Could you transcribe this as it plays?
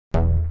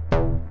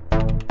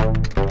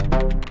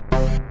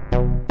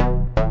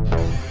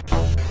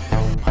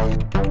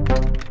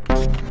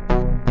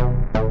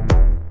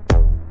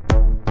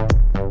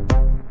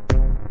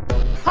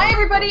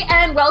everybody,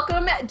 and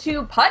welcome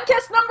to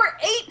podcast number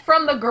 8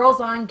 from the Girls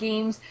on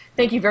Games.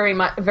 Thank you very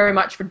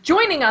much for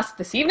joining us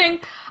this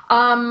evening.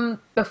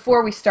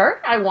 Before we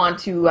start, I want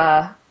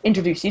to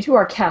introduce you to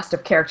our cast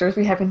of characters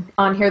we have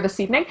on here this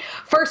evening.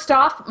 First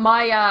off,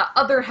 my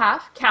other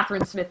half,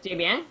 Catherine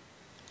Smith-Damien.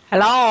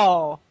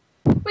 Hello.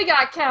 We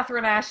got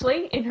Catherine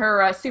Ashley in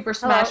her Super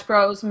Smash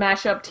Bros.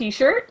 Mashup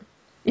t-shirt.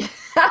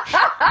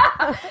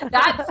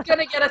 That's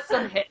gonna get us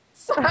some hits.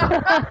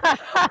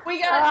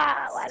 We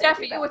got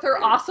Steffi with her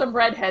awesome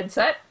red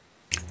headset.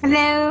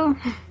 Hello.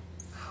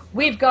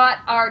 We've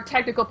got our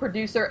technical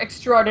producer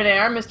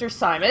extraordinaire, Mr.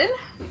 Simon.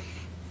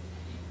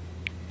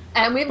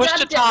 And we've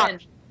got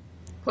Devin.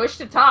 Push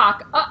to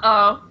talk.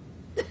 Uh-oh.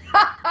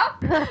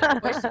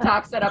 Push to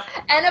talk setup.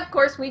 And of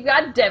course, we've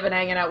got Devin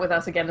hanging out with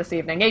us again this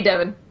evening. Hey,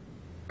 Devin.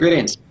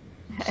 Greetings.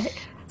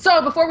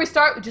 So before we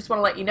start, we just want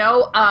to let you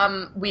know,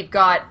 we've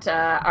got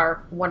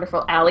our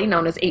wonderful Allie,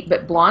 known as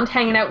 8-Bit Blonde,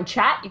 hanging out in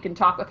chat. You can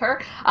talk with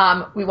her.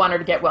 We want her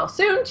to get well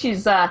soon.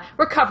 She's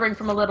recovering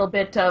from a little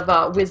bit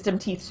of wisdom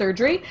teeth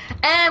surgery.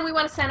 And we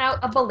want to send out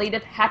a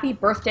belated happy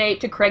birthday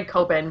to Craig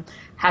Coben.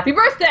 Happy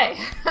birthday!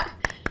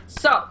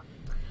 So,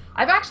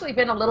 I've actually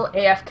been a little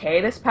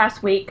AFK this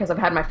past week because I've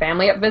had my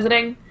family up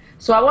visiting.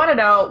 So I want to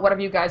know, what have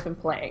you guys been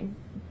playing?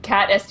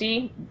 Kat,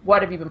 SD,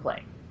 what have you been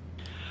playing?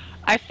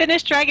 I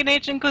finished Dragon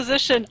Age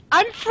Inquisition.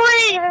 I'm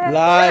free!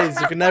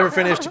 Lies. You can never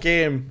finish the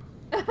game.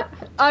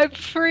 I'm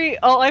free.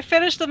 Oh, I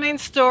finished the main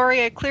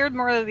story. I cleared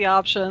more of the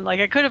option.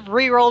 Like, I could have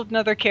re-rolled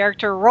another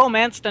character,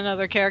 romanced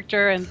another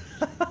character, and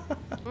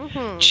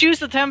choose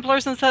the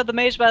Templars instead of the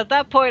Mage, but at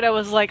that point I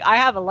was like, I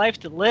have a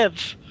life to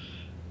live.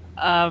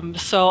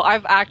 So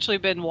I've actually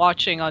been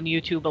watching on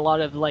YouTube a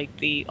lot of, like,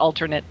 the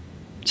alternate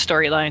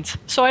storylines.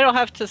 So I don't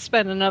have to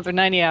spend another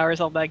 90 hours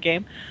on that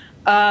game.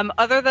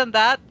 Other than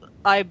that,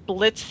 I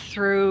blitzed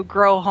through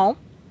Grow Home,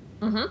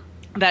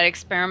 that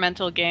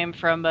experimental game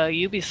from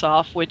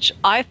Ubisoft, which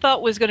I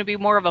thought was going to be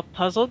more of a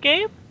puzzle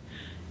game.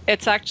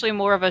 It's actually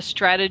more of a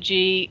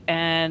strategy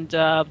and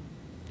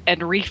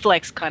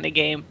reflex kind of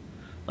game.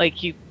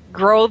 Like, you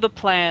grow the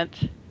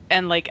plant,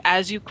 and like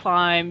as you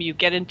climb, you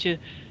get into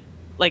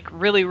like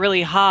really,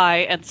 really high,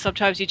 and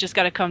sometimes you just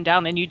got to come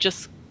down, and you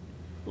just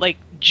like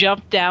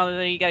jump down, and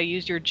then you got to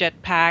use your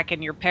jetpack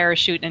and your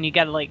parachute, and you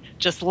got to like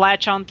just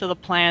latch onto the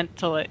plant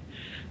to like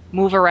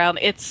move around.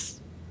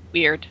 It's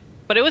weird,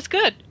 but it was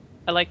good.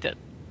 I liked it.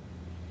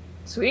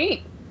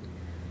 Sweet.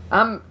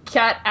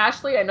 Kat,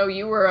 Ashley, I know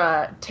you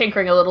were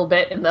tinkering a little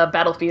bit in the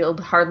Battlefield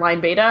Hardline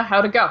beta.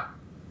 How'd it go?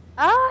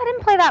 I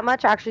didn't play that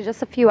much, actually,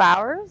 just a few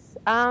hours.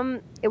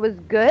 It was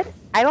good.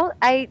 I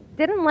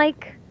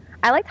liked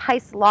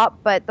Heist a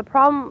lot, but the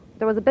problem,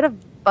 there was a bit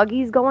of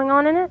buggies going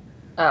on in it.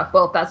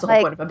 Well, that's the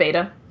whole point of a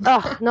beta.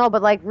 Oh, no,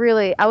 but like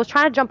really, I was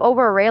trying to jump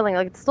over a railing.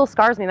 Like, it still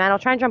scars me, man. I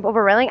was trying to jump over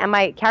a railing, and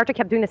my character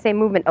kept doing the same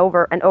movement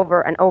over and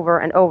over and over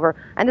and over.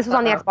 And this was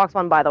on the Xbox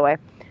One, by the way.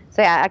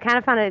 So yeah, I kind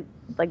of found it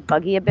like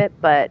buggy a bit,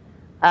 but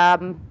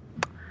Battlefield's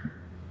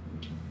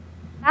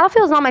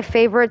not my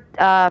favorite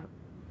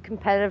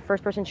competitive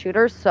first-person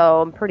shooter,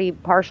 so I'm pretty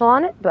partial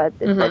on it. But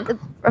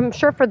I'm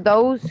sure for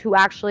those who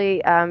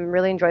actually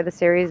really enjoy the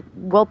series,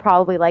 will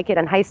probably like it.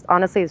 And Heist,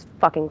 honestly, is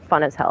fucking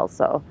fun as hell.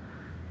 So.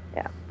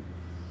 Yeah.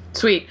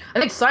 Sweet. I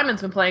think Simon's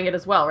been playing it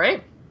as well,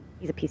 right?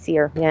 He's a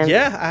PCer. Yeah.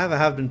 Yeah, I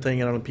have been playing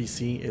it on a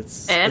PC.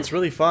 It's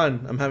really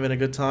fun. I'm having a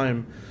good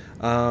time.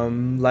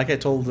 Like I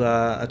told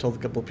a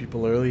couple of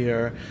people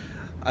earlier,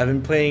 I've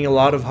been playing a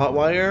lot of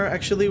Hotwire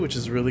actually, which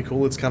is really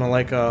cool. It's kind of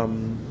like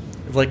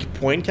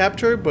point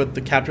capture, but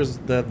the captures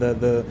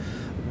the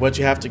what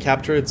you have to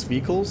capture, it's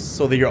vehicles,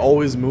 so that you're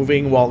always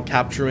moving while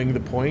capturing the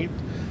point.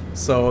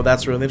 So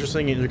that's really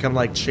interesting, and you're kind of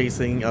like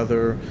chasing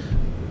other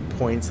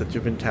points that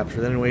you've been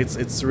captured. Anyway,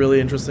 it's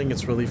really interesting.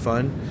 It's really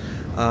fun.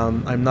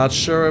 I'm not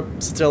sure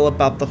still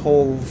about the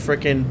whole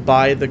freaking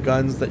buy the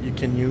guns that you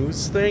can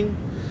use thing.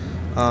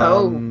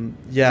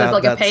 Yeah, so it's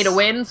like a pay to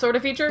win sort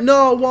of feature?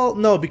 No, well,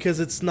 no,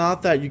 because it's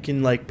not that you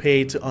can like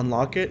pay to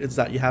unlock it. It's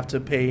that you have to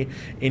pay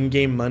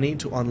in-game money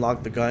to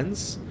unlock the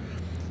guns.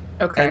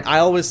 Okay. And I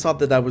always thought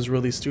that was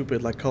really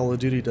stupid. Like Call of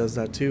Duty does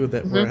that too.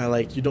 That where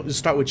like you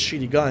start with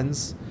shitty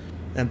guns,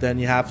 and then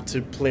you have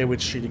to play with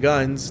shitty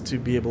guns to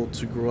be able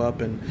to grow up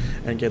and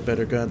get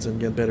better guns and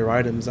get better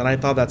items. And I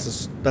thought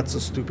that's the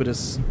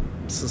stupidest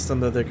system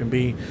that there can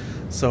be.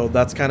 So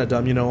that's kind of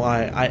dumb. You know,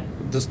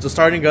 the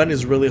starting gun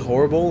is really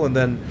horrible. And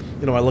then,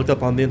 you know, I looked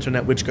up on the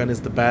internet which gun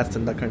is the best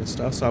and that kind of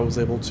stuff. So I was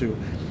able to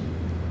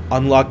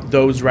unlock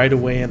those right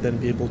away and then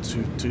be able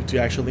to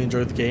actually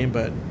enjoy the game.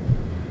 But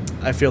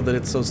I feel that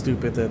it's so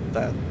stupid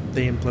that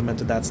they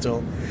implemented that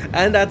still.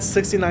 And that's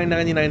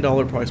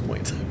 $69.99 price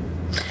point.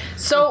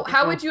 So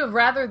how would you have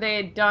rather they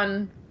had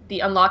done the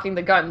unlocking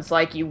the guns?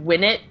 Like, you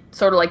win it,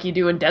 sort of like you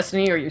do in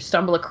Destiny, or you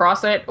stumble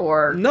across it,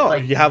 or... No,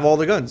 like... you have all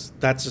the guns.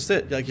 That's just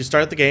it. Like, you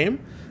start the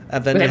game,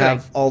 And then you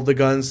have all the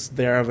guns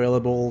there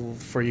available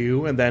for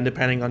you, and then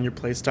depending on your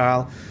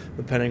playstyle,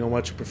 depending on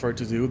what you prefer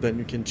to do, then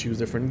you can choose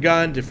different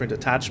gun, different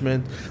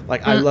attachment.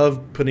 Like I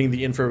love putting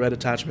the infrared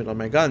attachment on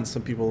my guns.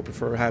 Some people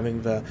prefer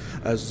having the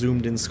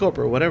zoomed in scope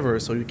or whatever,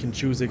 so you can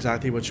choose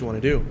exactly what you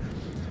want to do.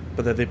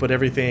 But that they put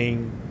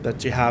everything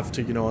that you have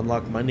to,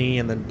 unlock money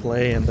and then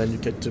play, and then you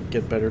get to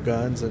get better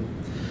guns, and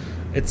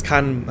it's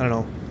kind of, I don't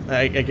know.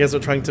 I guess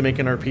they're trying to make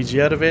an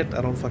RPG out of it.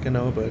 I don't fucking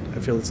know, but I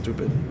feel it's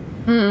stupid.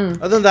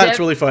 Other than that, it's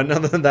really fun.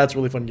 Other than that, it's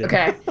really fun game.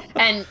 Okay.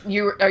 And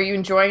are you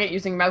enjoying it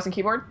using mouse and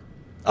keyboard?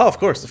 Oh, of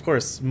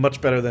course.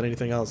 Much better than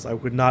anything else. I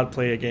would not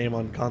play a game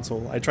on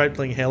console. I tried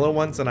playing Halo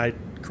once and I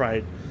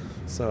cried.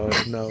 So,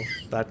 no,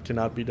 that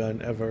cannot be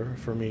done ever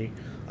for me.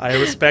 I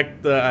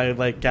respect I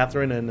like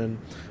Catherine and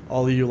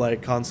all of you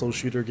like console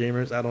shooter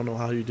gamers. I don't know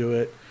how you do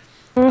it.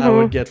 I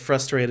would get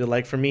frustrated.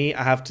 Like for me,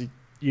 I have to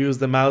use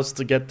the mouse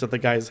to get to the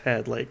guy's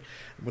head. Like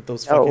with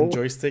those fucking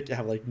joystick, you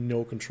have like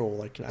no control.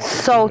 Like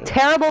so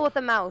terrible with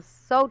the mouse.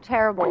 So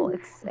terrible.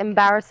 It's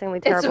embarrassingly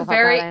terrible. It's a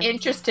very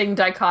interesting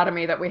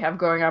dichotomy that we have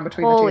going on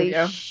between Holy the two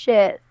of you.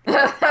 Shit.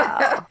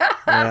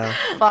 Yeah.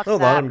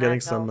 Hold on, I'm getting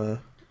some.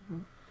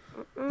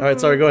 All right,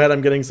 sorry. Go ahead.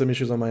 I'm getting some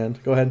issues on my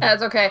end. Go ahead.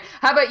 That's okay.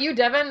 How about you,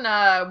 Devin?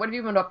 What have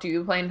you been up to?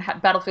 You playing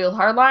Battlefield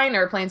Hardline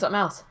or playing something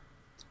else?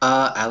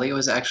 Ali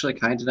was actually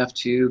kind enough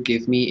to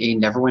give me a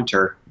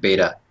Neverwinter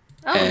beta.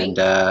 Oh, and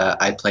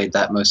I played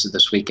that most of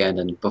this weekend,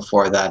 and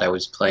before that I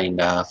was playing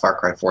Far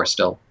Cry 4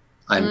 still.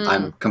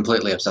 I'm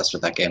completely obsessed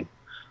with that game.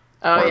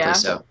 Oh, yeah?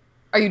 So.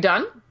 Are you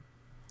done?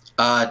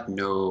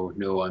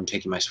 No, I'm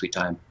taking my sweet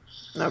time.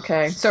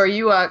 Okay. So are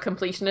you a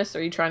completionist?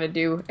 Are you trying to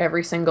do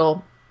every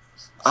single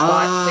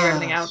spot, clear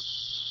everything out?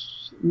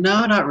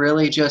 No, not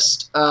really.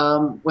 Just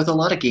with a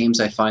lot of games,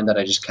 I find that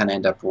I just kind of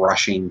end up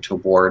rushing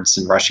towards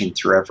and rushing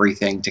through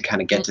everything to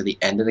kind of get to the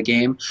end of the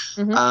game.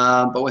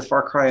 But with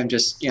Far Cry, I'm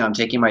just, I'm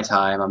taking my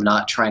time. I'm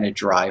not trying to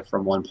drive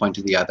from one point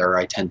to the other.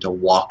 I tend to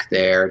walk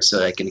there so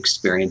that I can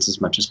experience as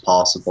much as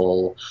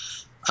possible.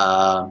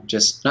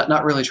 Just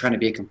not really trying to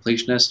be a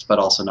completionist, but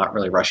also not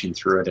really rushing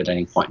through it at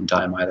any point in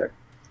time either.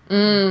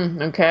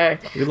 Okay.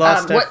 We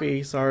lost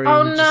Steffi. Sorry.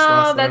 Oh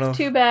no, that's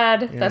too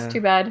bad. Yeah. That's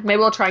too bad. Maybe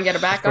we'll try and get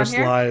her back on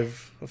here.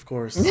 Live, of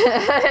course.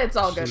 It's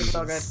all good. It's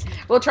all good.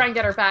 We'll try and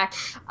get her back.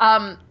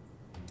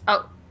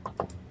 Oh,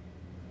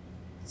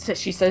 so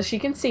she says she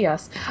can see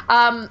us.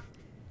 Sorry,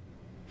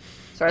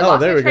 I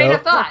lost my train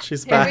of thought.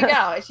 She's back. Here we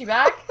go. Is she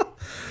back?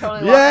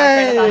 Totally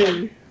lost my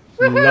train of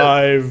thought.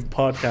 Live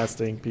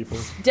podcasting, people.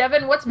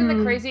 Devin, what's been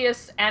the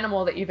craziest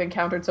animal that you've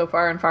encountered so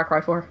far in Far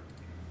Cry 4?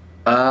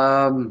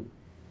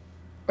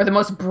 Or the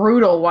most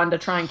brutal one to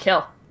try and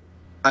kill?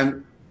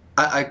 I'm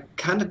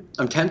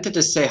tempted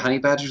to say honey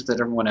badgers than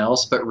everyone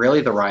else, but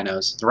really the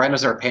rhinos. The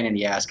rhinos are a pain in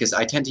the ass because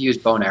I tend to use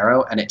bow and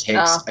arrow, and it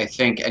takes I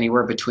think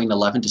anywhere between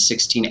 11 to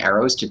 16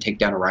 arrows to take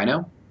down a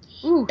rhino.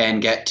 Ooh.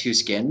 And get 2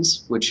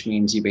 skins, which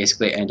means you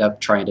basically end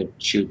up trying to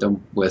shoot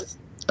them with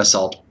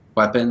assault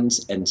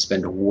weapons and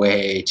spend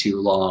way too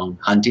long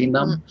hunting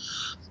them.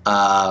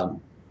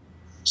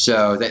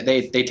 So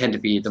they tend to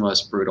be the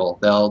most brutal.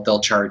 They'll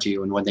charge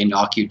you, and when they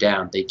knock you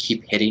down, they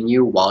keep hitting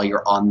you while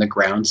you're on the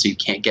ground, so you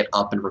can't get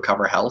up and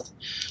recover health.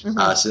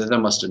 So they're the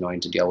most annoying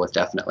to deal with,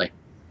 definitely.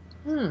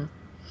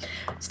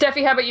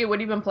 Steffi, how about you? What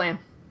have you been playing?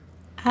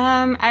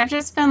 I've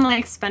just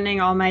been spending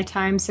all my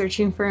time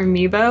searching for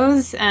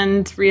amiibos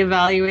and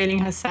reevaluating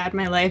how sad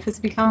my life has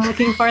become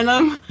looking for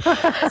them.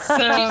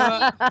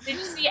 So, did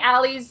you see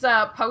Allie's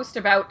post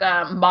about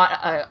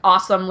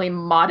awesomely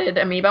modded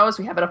amiibos?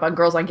 We have it up on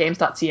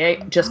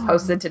girlsongames.ca. Just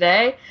posted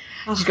today.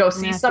 You should go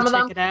see some of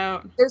them. Check it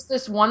out. There's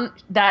this one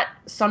that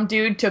some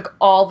dude took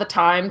all the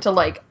time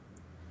to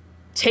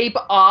tape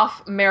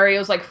off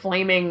Mario's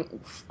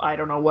flaming, I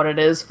don't know what it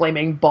is,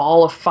 flaming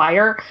ball of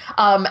fire,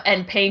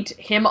 and paint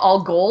him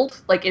all gold.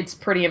 It's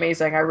pretty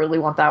amazing. I really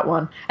want that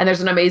one. And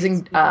there's an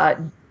amazing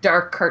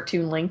dark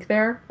cartoon link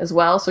there as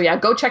well. So yeah,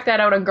 go check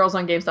that out on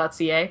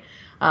girlsongames.ca.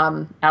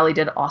 Allie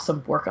did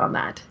awesome work on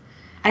that.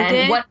 I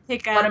did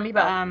pick up what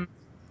amiibo?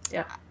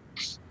 Yeah.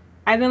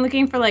 I've been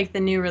looking for the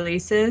new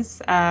releases.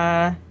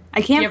 I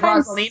can't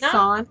find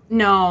Sonic.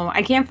 No,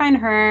 I can't find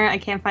her. I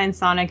can't find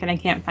Sonic, and I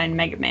can't find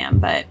Mega Man,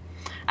 but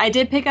I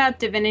did pick up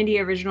Divinity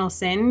Original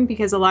Sin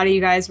because a lot of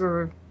you guys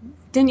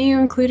didn't you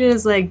include it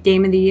as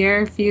Game of the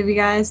Year, a few of you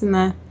guys in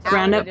the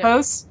roundup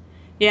post?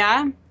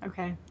 Yeah?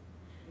 Okay.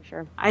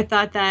 Sure. I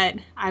thought that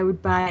I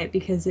would buy it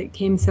because it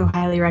came so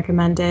highly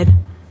recommended.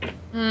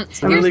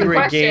 It's a really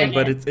great game,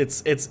 but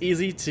it's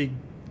easy to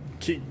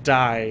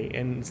die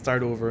and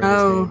start over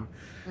in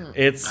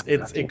this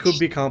game. It could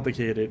be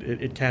complicated.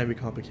 It can be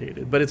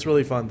complicated, but it's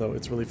really fun though.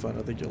 It's really fun.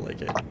 I think you'll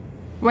like it.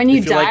 When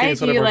you die,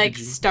 do you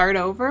start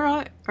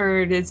over,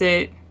 or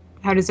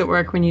how does it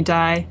work when you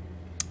die?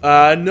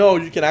 No,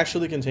 you can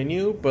actually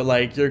continue,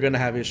 but you're gonna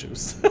have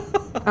issues.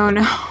 Oh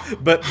no.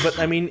 But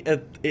I mean,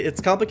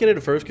 it's complicated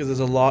at first because there's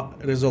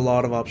a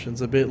lot of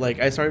options. A bit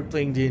I started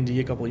playing D&D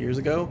a couple years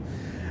ago,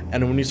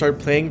 and when you start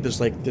playing, there's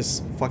like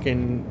this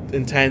fucking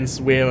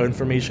intense way of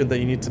information that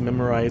you need to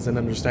memorize and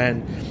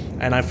understand.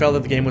 And I felt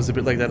that the game was a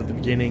bit like that at the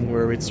beginning,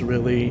 where it's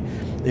really,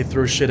 they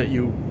throw shit at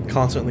you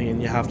constantly,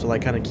 and you have to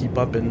like kind of keep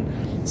up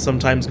and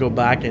sometimes go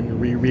back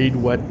and reread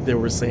what they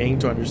were saying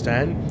to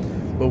understand.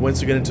 But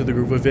once you get into the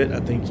groove of it, I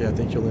think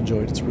you'll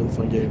enjoy it. It's a really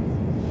fun game.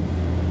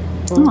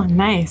 Oh,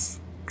 nice.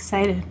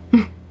 Excited.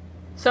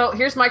 So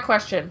here's my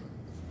question.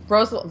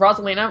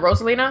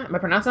 Rosalina, am I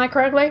pronouncing that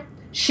correctly?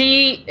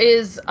 She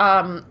is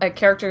a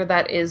character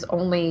that is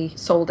only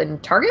sold in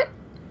Target,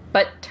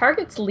 but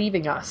Target's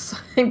leaving us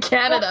in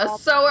Canada.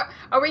 So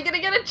are we going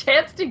to get a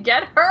chance to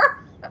get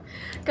her?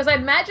 Because I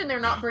imagine they're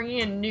not bringing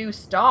in new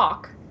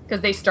stock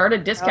because they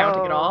started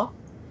discounting it all.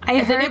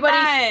 Has anybody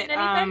seen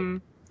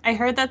anything? I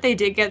heard that they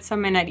did get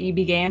some in at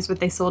EB Games, but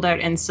they sold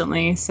out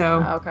instantly.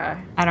 So okay,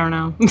 I don't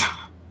know.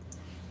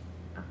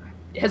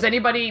 Has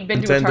anybody been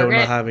Nintendo to a Target?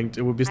 Not having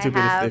it would be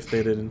stupid if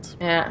they didn't.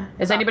 Yeah.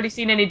 Has anybody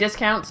seen any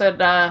discounts at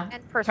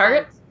 10%.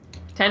 Target?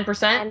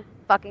 10%?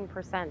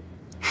 10%.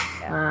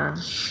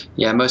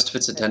 Yeah, most of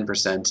it's at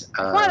 10%.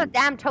 I wanted a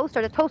damn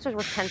toaster. The toasters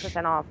were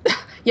 10% off.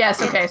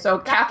 Yes, okay, so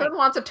Catherine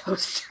wants a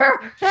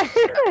toaster.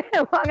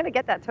 Well, I'm going to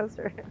get that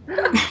toaster.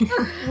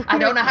 I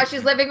don't know how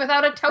she's living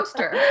without a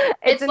toaster.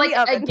 It's like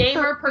a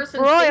gamer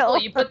person's staple.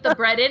 You put the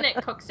bread in, it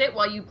cooks it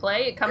while you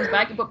play. It comes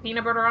back, you put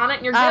peanut butter on it,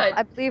 and you're good.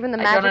 I believe in the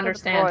magic of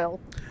the broil.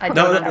 I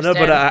don't understand. No,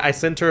 but I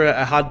sent her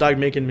a hot dog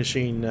making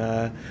machine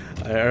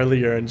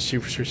earlier, and she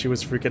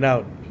was freaking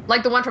out.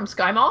 Like the one from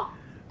Sky Mall?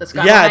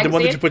 The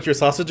one that you put your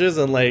sausages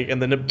and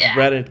then the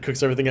bread and it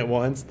cooks everything at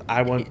once.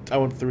 I want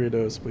 3 of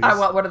those, please. I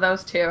want one of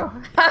those too.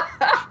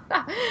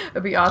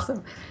 It'd be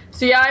awesome.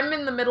 So yeah, I'm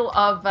in the middle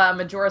of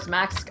Majora's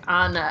Mask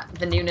on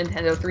the new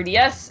Nintendo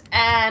 3DS,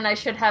 and I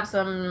should have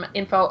some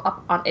info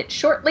up on it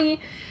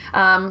shortly.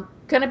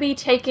 Gonna be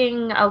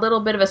taking a little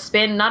bit of a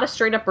spin, not a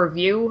straight up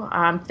review.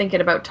 I'm thinking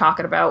about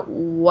talking about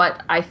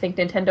what I think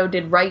Nintendo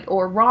did right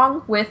or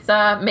wrong with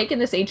making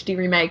this HD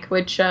remake,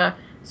 which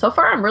so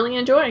far I'm really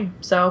enjoying.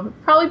 So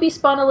probably be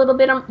spun a little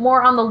bit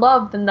more on the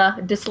love than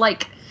the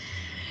dislike.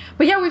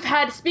 But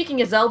yeah,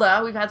 speaking of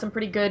Zelda, we've had some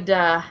pretty good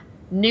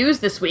news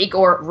this week,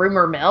 or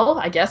rumor mill,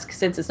 I guess,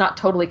 since it's not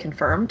totally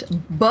confirmed.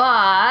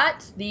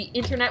 But the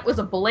internet was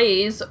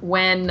ablaze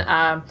when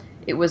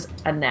it was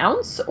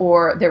announced,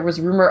 or there was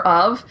rumor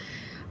of,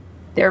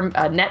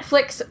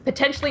 Netflix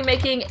potentially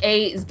making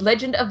a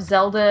Legend of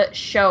Zelda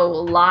show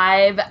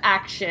live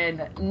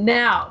action.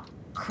 Now,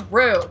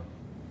 crew,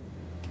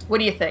 what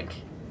do you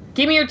think?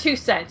 Give me your 2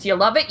 cents. You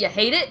love it? You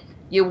hate it?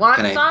 You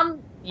want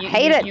some? You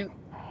hate it. You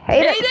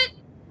hate it?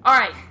 All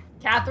right,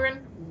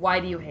 Catherine,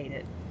 why do you hate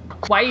it?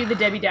 Why are you the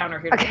Debbie Downer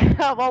here? Okay,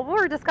 well, we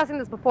were discussing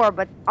this before,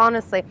 but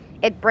honestly,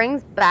 it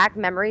brings back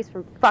memories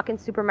from fucking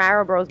Super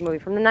Mario Bros. Movie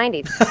from the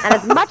 90s. And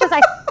as much as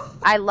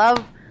I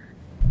love,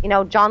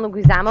 John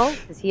Leguizamo,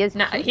 because he is...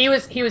 No, he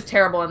was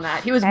terrible in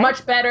that. He was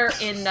much better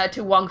in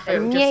To Wong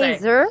Fu,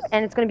 just saying.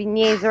 And it's going to be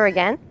Niezer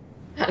again.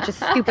 Which is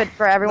stupid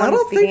for everyone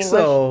who's speaking English.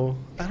 So.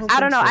 I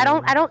don't know.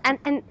 I don't.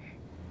 And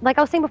like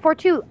I was saying before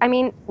too. I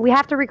mean, we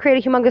have to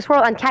recreate a humongous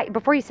world. And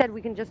before you said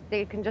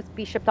they can just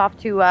be shipped off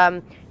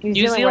to New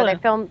Zealand where they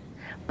film.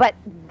 But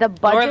the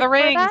budget Lord of the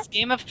Rings, for that,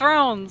 Game of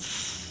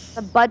Thrones.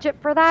 The budget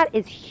for that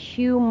is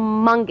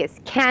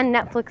humongous. Can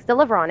Netflix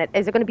deliver on it?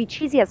 Is it going to be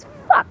cheesy as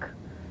fuck?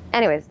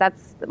 Anyways,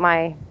 that's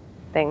my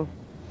thing.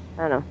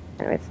 I don't know.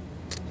 Anyways.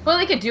 Well,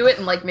 they could do it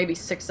in like maybe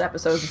 6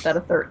 episodes instead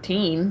of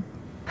 13.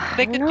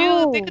 They could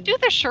do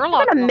the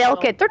Sherlock. They're gonna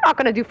milk it. They're not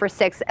gonna do for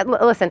 6.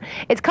 Listen,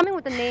 it's coming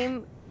with the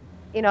name,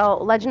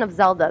 Legend of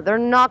Zelda. They're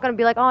not gonna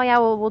be like, oh yeah,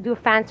 we'll do a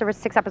fan service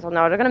 6 episodes.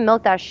 No, they're gonna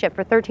milk that shit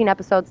for 13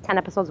 episodes, 10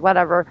 episodes,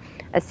 whatever,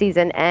 a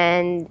season,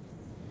 and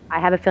I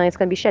have a feeling it's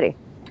gonna be shitty.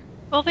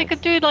 Well, they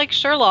could do like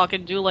Sherlock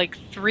and do like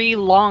 3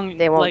 long,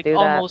 they won't do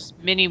almost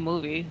mini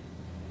movie.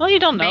 Well, you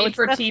don't know. Made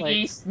for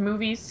TV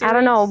movies. Series. I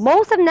don't know.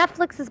 Most of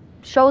Netflix's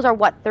shows are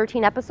what,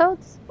 13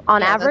 episodes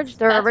on average?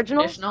 They're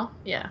original. Traditional.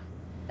 Yeah.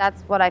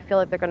 That's what I feel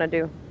like they're gonna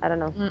do. I don't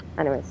know.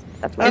 Anyways,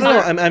 that's what I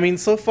don't know. I mean,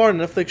 so far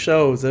Netflix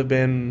shows have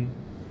been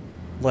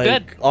like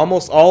good.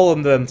 Almost all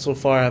of them so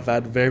far have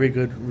had very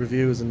good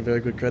reviews and very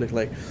good critic.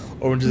 Like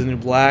Orange is the New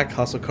Black,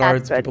 House of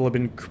Cards. People have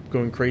been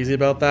going crazy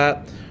about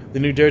that. The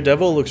new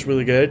Daredevil looks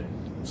really good.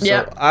 So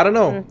yeah. I don't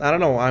know. I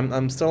don't know.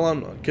 I'm still on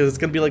because it's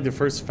gonna be like the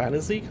first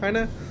fantasy kind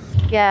of.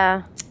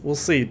 Yeah. We'll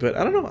see, but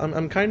I don't know.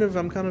 I'm kind of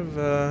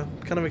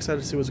excited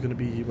to see what it's gonna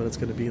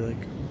be like.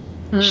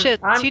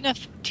 Shit,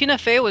 Tina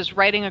Fey was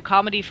writing a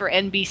comedy for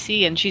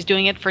NBC, and she's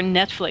doing it for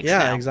Netflix now.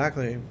 Yeah,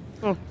 exactly.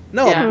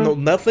 No,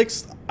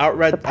 Netflix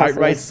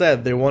outright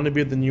said they want to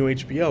be the new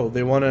HBO.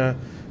 They want to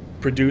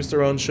produce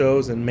their own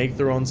shows and make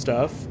their own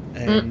stuff,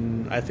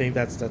 and I think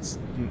that's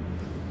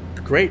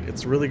great.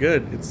 It's really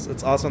good.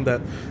 It's awesome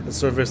that a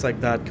service like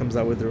that comes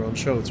out with their own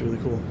show. It's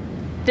really cool.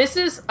 This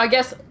is, I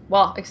guess,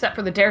 well, except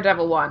for the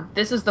Daredevil one,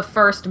 this is the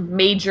first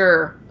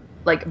major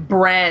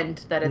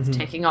brand that it's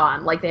taking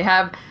on. Like they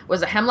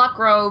was a Hemlock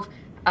Grove,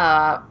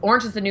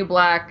 Orange is the New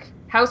Black,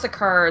 House of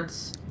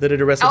Cards. They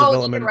did Arrested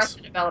Development.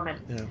 Arrested Development.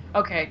 Yeah.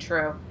 Okay,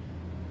 true.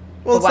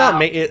 Well, it's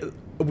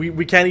not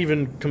we can't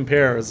even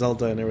compare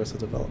Zelda and Arrested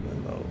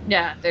Development though.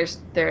 Yeah,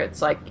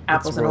 it's like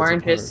apples and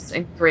oranges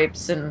and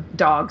grapes and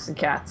dogs and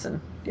cats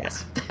and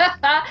yes.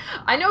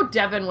 I know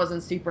Devin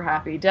wasn't super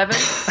happy. Devin,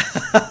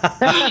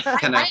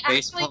 can I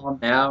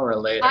facepalm now or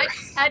later? I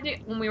just had to,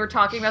 when we were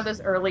talking about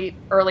this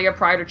earlier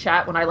prior to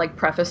chat, when I like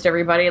prefaced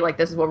everybody like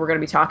this is what we're going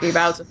to be talking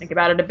about, so think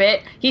about it a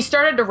bit. He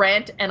started to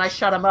rant and I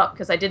shut him up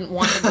because I didn't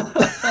want him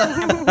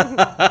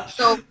to.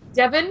 So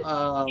Devin,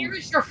 here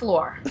is your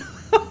floor.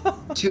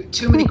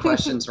 Too many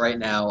questions right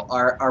now.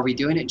 Are we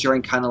doing it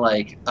during kind of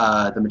like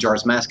the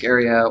Majora's Mask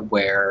area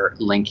where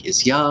Link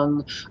is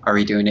young? Are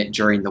we doing it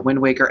during the Wind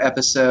Waker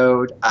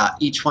episode?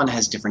 Each one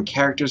has different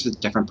characters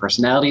with different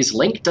personalities.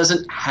 Link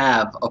doesn't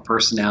have a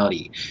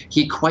personality.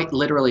 He quite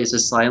literally is a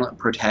silent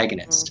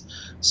protagonist.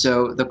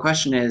 So the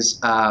question is,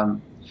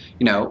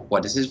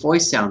 what does his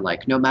voice sound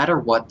like? No matter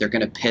what, they're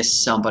going to piss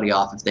somebody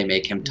off if they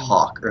make him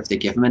talk, or if they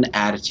give him an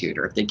attitude,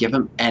 or if they give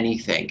him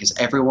anything, because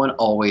everyone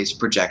always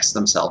projects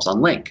themselves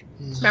on Link.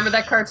 Remember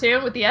that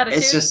cartoon with the attitude?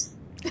 It's just...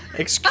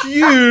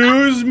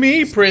 Excuse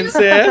me,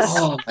 princess!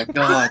 Oh my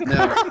god,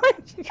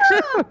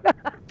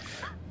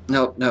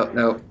 no.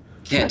 No.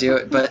 Can't do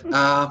it. But,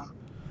 I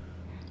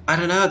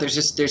don't know,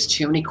 there's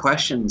too many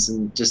questions,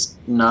 and just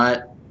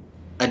not...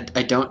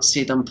 I don't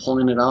see them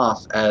pulling it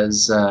off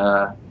as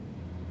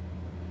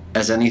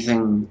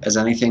anything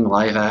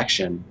live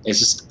action. It's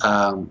just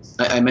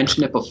I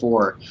mentioned it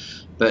before,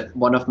 but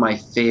one of my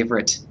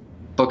favorite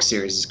book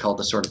series is called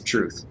The Sword of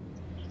Truth,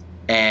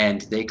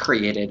 and they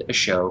created a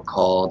show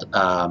called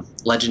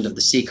Legend of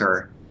the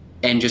Seeker,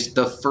 and just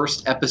the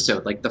first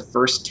episode, like the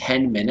first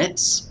 10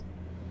 minutes,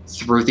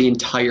 threw the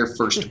entire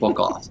first book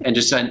off, and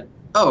just said,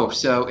 oh,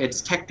 so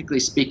it's technically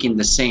speaking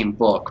the same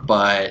book,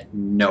 but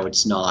no,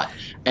 it's not,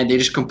 and they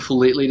just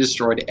completely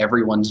destroyed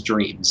everyone's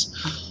dreams.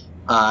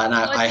 And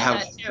I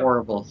have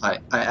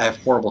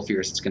horrible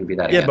fears it's going to be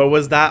that again. Yeah, but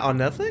was that on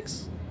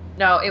Netflix?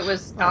 No, it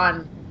was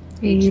on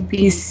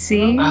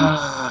ABC.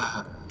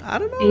 I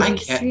don't know. ABC? I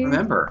can't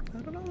remember. I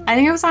don't know. I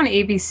think it was on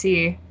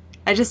ABC.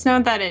 I just know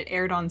that it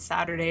aired on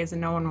Saturdays and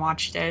no one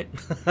watched it.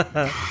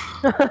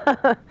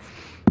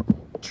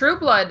 True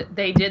Blood.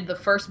 They did the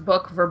first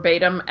book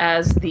verbatim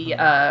as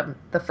the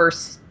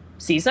first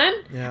season.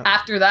 Yeah.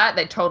 After that,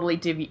 they totally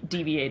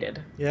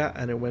deviated. Yeah,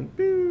 and it went.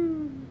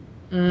 Boom.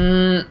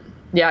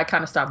 Yeah, I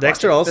kind of stopped.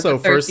 Dexter watching. also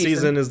first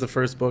season is the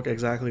first book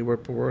exactly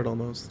word for word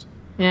almost.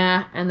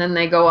 Yeah, and then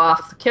they go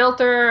off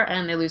kilter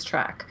and they lose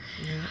track.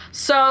 Yeah.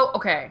 So,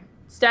 okay,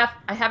 Steph,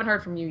 I haven't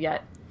heard from you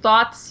yet.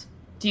 Thoughts?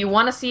 Do you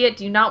want to see it?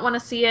 Do you not want to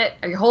see it?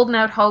 Are you holding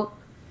out hope?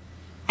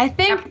 I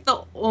think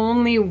the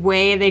only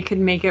way they could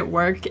make it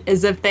work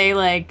is if they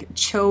like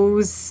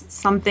chose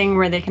something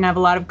where they can have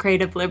a lot of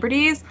creative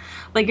liberties.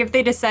 Like if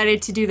they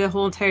decided to do the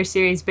whole entire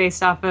series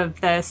based off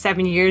of the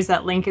 7 years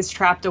that Link is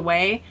trapped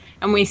away,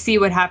 and we see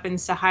what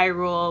happens to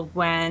Hyrule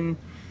when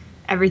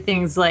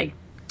everything's like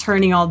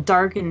turning all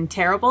dark and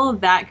terrible,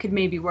 that could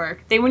maybe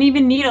work. They wouldn't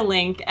even need a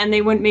Link, and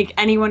they wouldn't make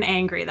anyone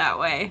angry that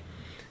way.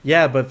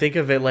 Yeah, but think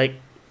of it like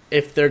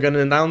if they're gonna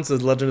announce the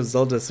Legend of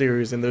Zelda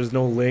series and there's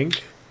no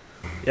Link,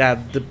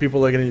 yeah, the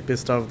people are gonna be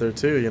pissed off there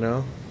too, you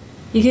know?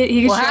 You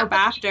could show up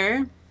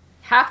after.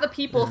 Half the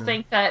people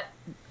think that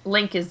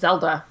Link is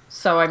Zelda,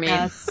 so I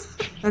mean...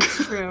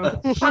 That's true.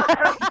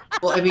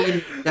 Well, I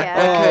mean,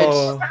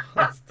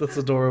 that's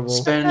adorable.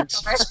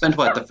 Spend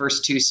what, the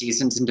first 2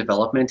 seasons in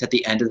development. At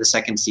the end of the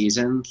second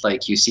season,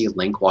 like you see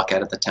Link walk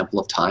out of the Temple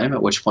of Time,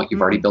 at which point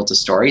you've already built a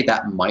story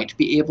that might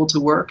be able to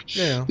work.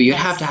 Yeah. But you'd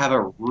have to have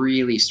a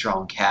really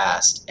strong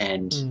cast,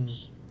 and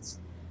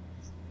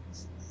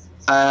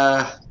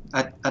I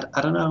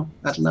don't know.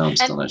 I'm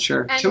still not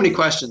sure. Too many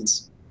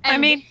questions. And I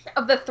mean, which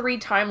of the 3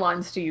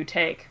 timelines do you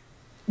take?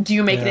 Do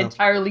you make an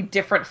entirely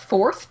different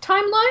 4th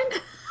timeline?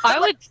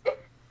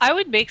 I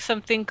would make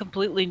something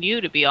completely new,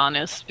 to be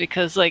honest,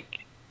 because like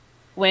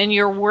when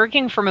you're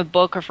working from a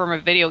book or from a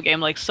video game,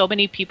 like so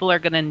many people are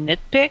gonna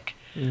nitpick.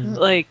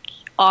 Like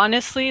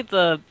honestly,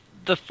 the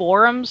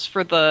forums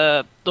for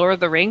the Lord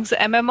of the Rings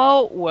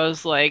MMO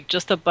was like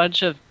just a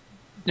bunch of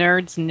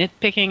nerds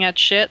nitpicking at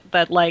shit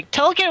that like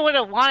Tolkien would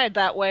have wanted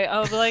that way. I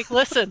was like,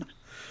 listen,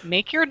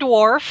 make your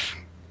dwarf,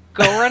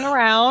 go run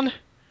around,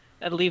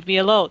 and leave me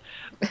alone.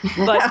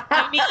 But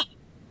I mean,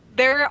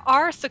 there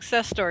are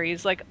success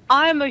stories. Like,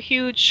 I'm a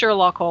huge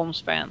Sherlock Holmes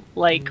fan.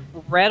 Like,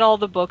 read all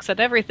the books and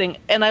everything,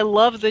 and I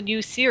love the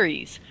new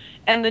series.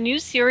 And the new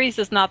series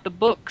is not the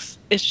books.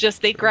 It's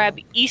just they grab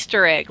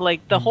Easter egg,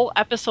 like the whole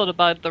episode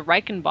about the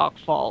Reichenbach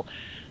fall.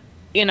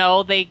 You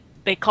know, they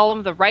call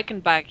him the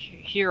Reichenbach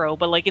hero,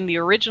 but like in the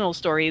original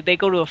story, they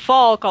go to a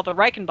fall called the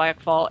Reichenbach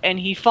fall, and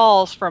he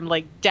falls from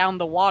like down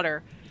the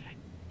water.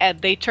 And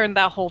they turned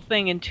that whole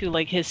thing into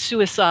like his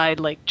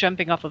suicide, like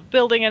jumping off a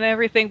building and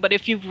everything. But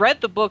if you've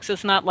read the books,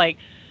 it's not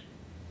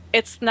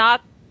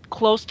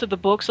close to the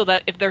book, so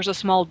that if there's a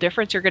small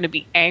difference, you're going to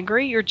be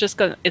angry. You're just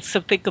going to, it's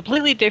something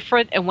completely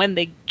different. And when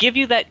they give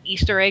you that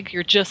Easter egg,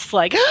 you're just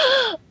like,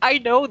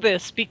 I know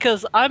this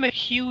because I'm a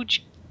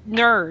huge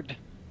nerd.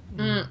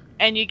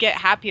 and you get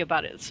happy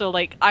about it. So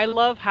like, I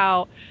love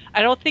how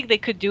I don't think they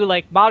could do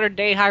like modern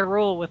day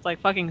Hyrule with like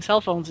fucking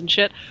cell phones and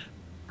shit,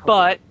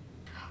 but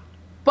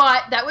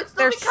that would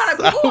still be kind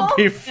of cool. That would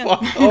be fun.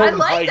 Oh I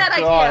like that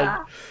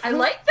idea. I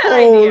like that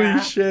Holy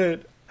idea.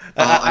 shit.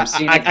 I'm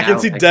seeing it I can now,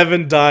 see like-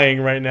 Devin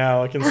dying right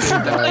now. I can see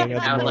him dying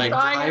at the Now, moment.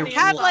 like,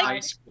 have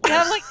like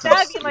Dad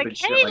be like, Stupid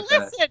shit hey, like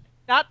that. listen,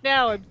 not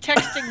now. I'm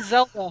texting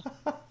Zelda,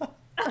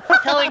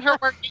 telling her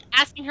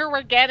asking her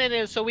where Ganon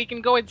is so we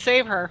can go and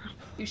save her.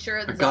 You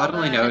sure? But God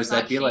only knows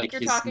that'd be like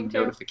you're his talking to?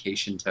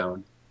 notification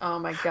tone. Oh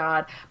my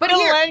God! But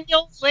here,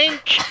 Millennial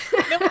Link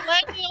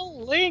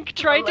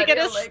trying to get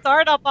Millennial his Link.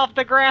 startup off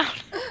the ground.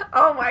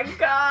 oh my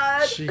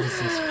God! Jesus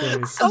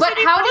Christ. But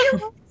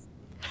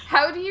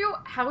how do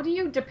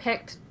you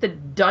depict the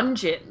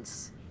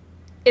dungeons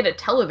in a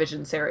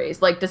television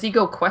series? Like, does he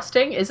go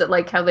questing? Is it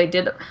like how they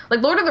did,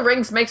 like, Lord of the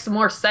Rings makes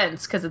more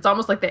sense because it's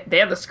almost like they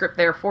have the script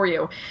there for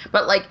you.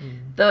 But like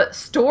the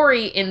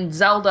story in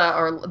Zelda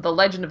or the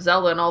Legend of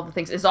Zelda and all the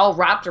things is all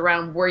wrapped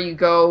around where you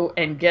go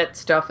and get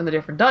stuff in the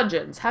different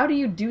dungeons. How do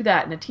you do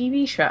that in a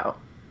TV show?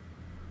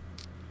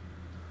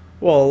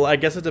 Well, I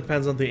guess it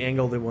depends on the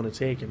angle they want to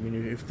take. I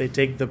mean, if they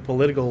take the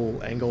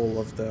political angle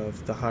of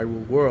the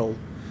Hyrule world,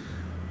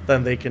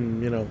 then they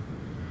can,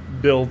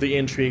 build the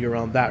intrigue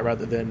around that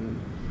rather than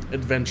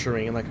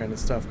adventuring and that kind of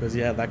stuff. Because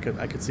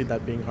I could see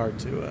that being hard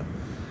to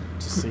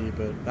see.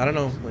 But I don't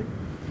know, like,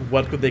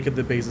 what could they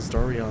base the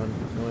story on?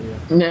 No idea.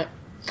 Yeah.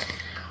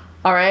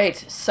 All right.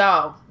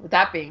 So with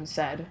that being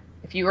said,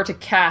 if you were to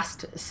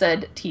cast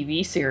said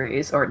TV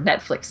series or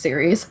Netflix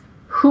series,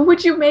 who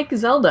would you make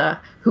Zelda?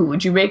 Who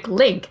would you make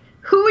Link?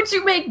 Who would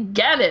you make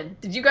Ganon?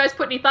 Did you guys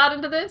put any thought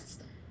into this?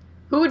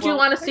 Who would you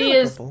want to see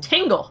as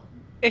Tingle?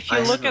 If you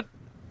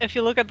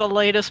look at the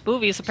latest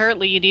movies,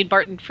 apparently you need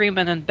Martin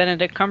Freeman and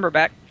Benedict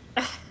Cumberbatch.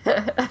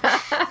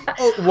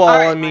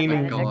 I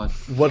mean,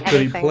 what could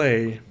he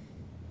play?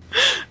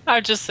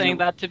 I'm just saying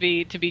that to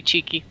be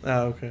cheeky.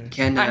 Oh, okay.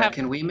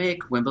 Can we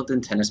make Wimbledon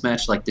tennis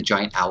match like the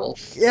giant owl?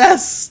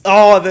 Yes.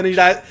 Oh,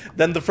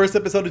 then the first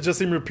episode is just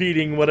him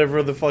repeating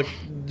whatever the fuck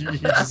he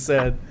just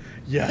said.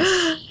 Yes.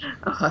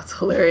 Oh, that's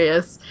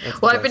hilarious.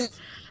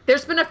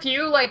 There's been a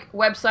few like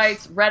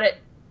websites, Reddit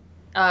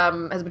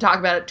has been talking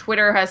about it.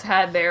 Twitter has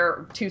had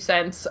their 2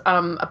 cents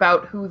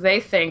about who they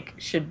think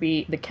should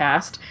be the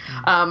cast.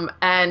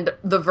 And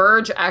The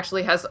Verge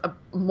actually has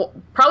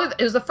probably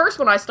it was the first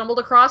one I stumbled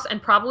across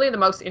and probably the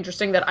most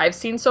interesting that I've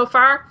seen so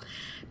far,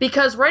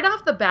 because right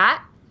off the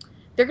bat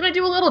they're going to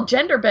do a little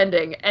gender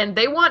bending and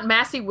they want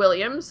Maisie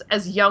Williams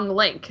as young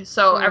Link.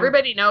 So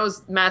everybody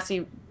knows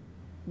Maisie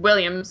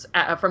Williams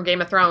from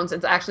Game of Thrones.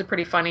 It's actually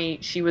pretty funny.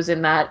 She was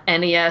in that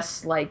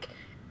NES like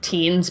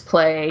teens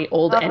play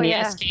old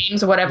NES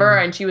games or whatever,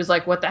 and she was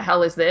like, what the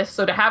hell is this?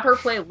 So to have her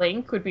play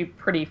Link would be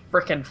pretty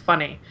freaking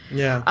funny.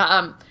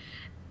 Yeah.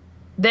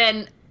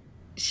 Then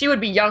she would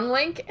be young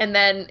Link, and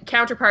then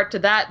counterpart to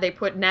that, they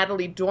put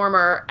Natalie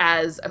Dormer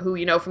as, who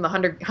you know from the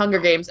Hunger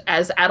Games,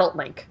 as adult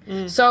Link.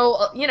 So,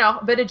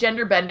 a bit of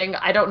gender bending.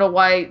 I don't know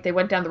why they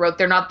went down the road.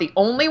 They're not the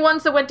only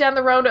ones that went down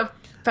the road of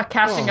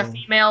casting a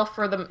female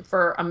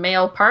for a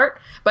male part,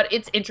 but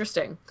it's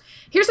interesting.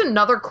 Here's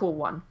another cool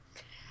one.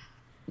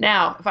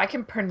 Now, if I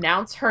can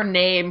pronounce her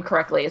name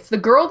correctly, it's the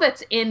girl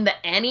that's in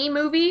the Annie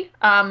movie.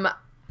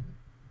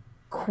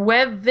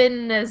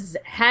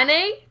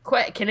 Kwevinezhane?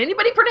 Can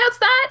anybody pronounce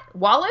that?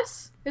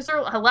 Wallace is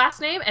her last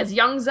name, as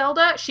young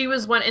Zelda. She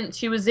was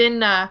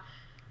in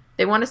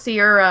they want to see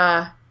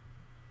her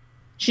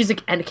she's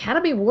an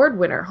Academy Award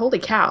winner. Holy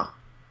cow.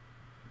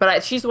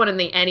 But she's the one in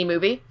the Annie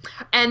movie.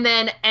 And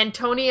then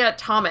Antonia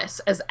Thomas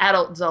as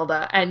adult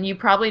Zelda, and you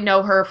probably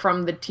know her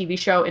from the TV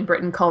show in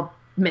Britain called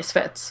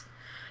Misfits.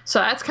 So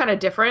that's kind of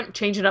different,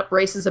 changing up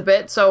races a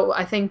bit. So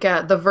I think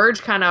The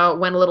Verge kind of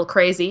went a little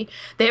crazy.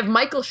 They have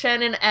Michael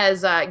Shannon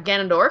as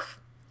Ganondorf,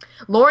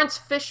 Lawrence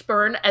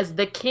Fishburne as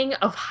the King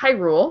of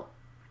Hyrule.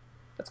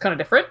 That's kind of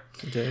different.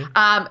 Okay.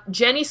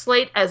 Jenny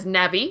Slate as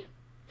Navi,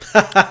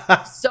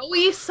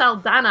 Zoe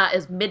Saldana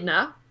as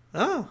Midna,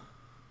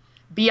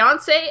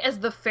 Beyonce as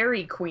the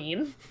Fairy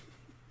Queen,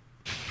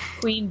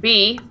 Queen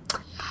Bee,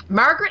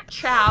 Margaret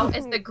Chow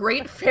as the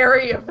Great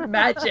Fairy of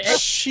Magic.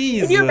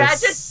 Jesus.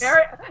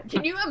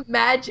 Can you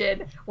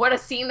imagine what a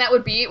scene that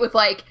would be with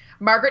like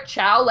Margaret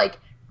Chow like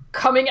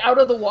coming out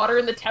of the water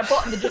in the temple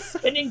and then just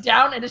spinning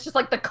down, and it's just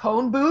like the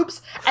cone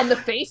boobs and the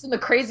face and the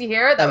crazy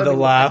hair. That and the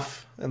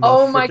laugh. And the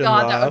oh my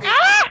God, laugh. that would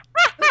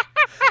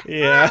be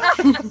yeah.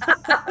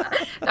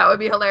 That would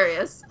be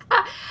hilarious.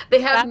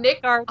 They have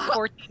Nick,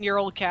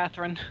 14-year-old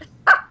Catherine.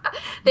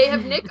 They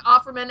have Nick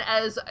Offerman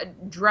as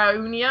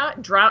Darnina.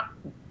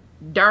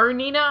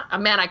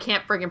 Man, I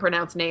can't friggin'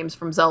 pronounce names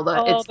from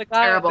Zelda. It's the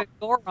guy, terrible. The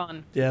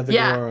Goron. Yeah, the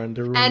Goron.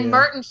 Darunia. And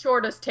Martin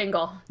Short as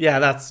Tingle. Yeah,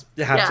 that's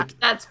friggin' hard.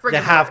 You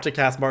have to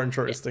cast Martin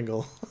Short as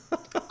Tingle.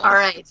 All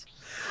right.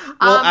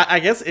 Well, I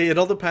guess it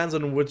all depends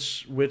on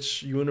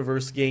which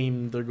universe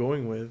game they're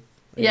going with.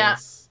 I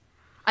guess.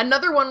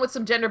 Another one with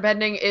some gender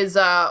bending is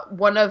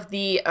one of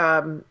the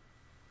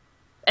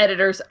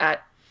editors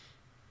at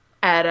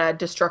at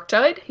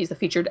Destructoid. He's the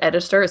featured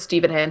editor, is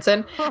Steven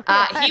Hansen.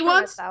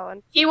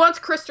 He wants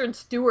Kristen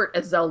Stewart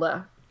as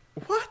Zelda.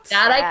 What?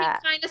 That I can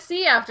kind of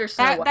see after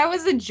Snow White. That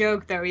was a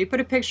joke, though. You put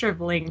a picture of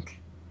Link.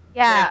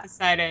 Yeah.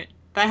 Beside it.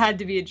 That had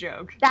to be a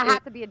joke. That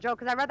had to be a joke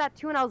because I read that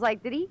too, and I was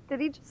like, did he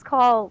just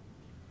call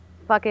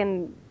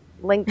fucking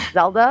Link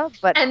Zelda?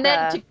 But and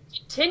then to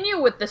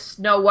continue with the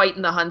Snow White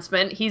and the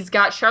Huntsman, he's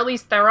got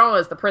Charlize Theron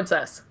as the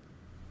princess.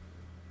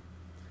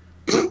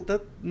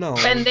 No.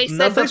 And they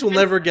said Netflix will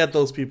never get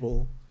those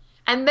people.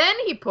 And then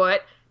he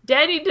put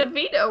Danny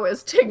DeVito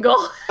as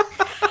Tingle.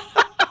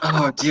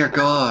 Oh dear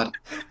God.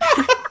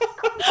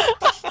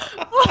 Just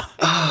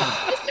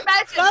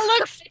imagine. That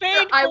looks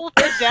painful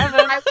for Devin.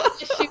 I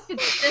wish you could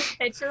see this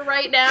picture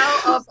right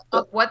now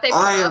of what they put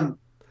up.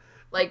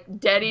 Like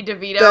Danny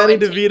DeVito. Danny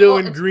DeVito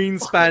in green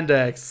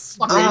spandex.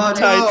 Green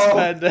tight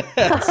spandex.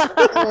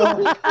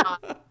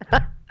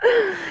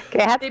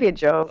 Okay, it has to be a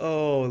joke.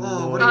 Oh,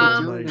 Lord. What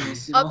are you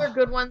doing? Other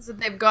good ones that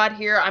they've got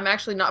here. I'm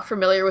actually not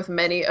familiar with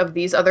many of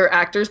these other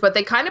actors, but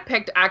they kind of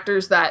picked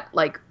actors that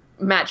like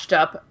matched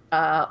up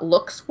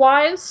looks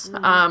wise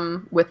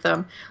with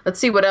them. Let's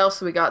see what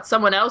else we got.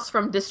 Someone else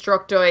from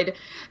Destructoid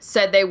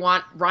said they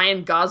want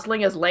Ryan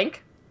Gosling as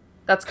Link.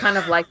 That's kind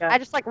of like I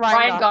just like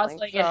Ryan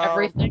Gosling and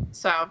everything.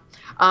 So,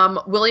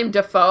 William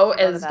Dafoe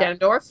as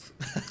Ganondorf.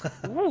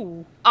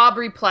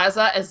 Aubrey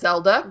Plaza as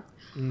Zelda.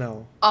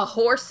 No. A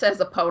horse as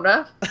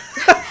Epona.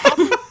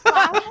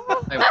 I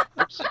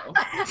hope so.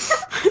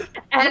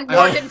 And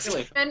Morgan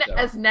Freeman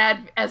as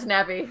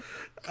Navi.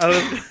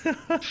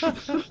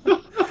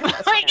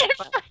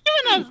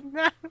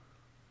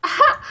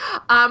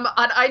 On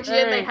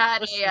IGN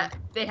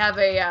they have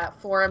a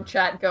forum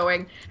chat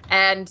going,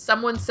 and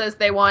someone says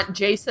they want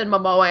Jason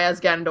Momoa as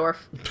Ganondorf,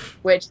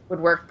 which would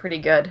work pretty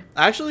good.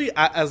 Actually,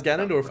 as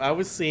Ganondorf, I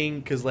was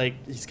seeing because like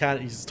he's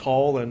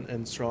tall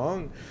and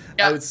strong.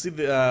 Yep. I would see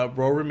the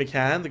Rory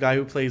McCann, the guy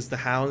who plays the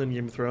Hound in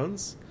Game of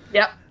Thrones.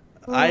 Yep.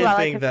 Ooh, I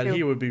think that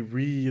he would be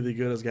really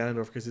good as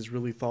Ganondorf because he's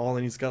really tall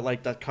and he's got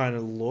like that kind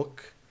of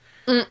look.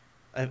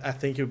 I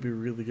think it would be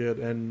really good.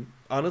 And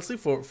honestly,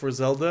 for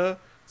Zelda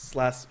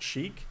 /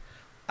 Sheik,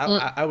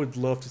 I would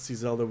love to see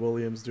Zelda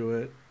Williams do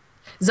it.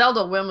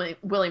 Zelda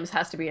Williams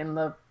has to be in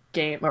the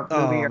game or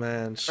movie. Oh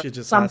man, she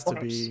just has to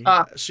be.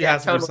 She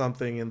has to do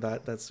something in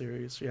that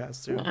series. She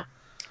has to. Yeah.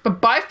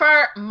 But by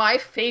far, my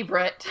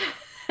favorite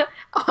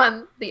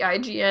on the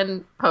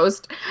IGN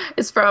post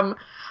is from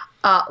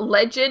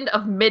Legend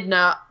of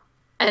Midna,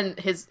 and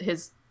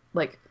his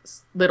like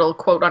little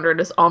quote under it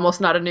is "almost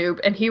not a noob,"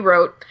 and he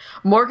wrote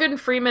Morgan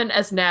Freeman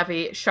as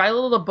Navi, Shia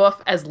LaBeouf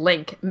as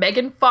Link,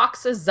 Megan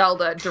Fox as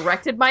Zelda,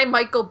 directed by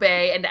Michael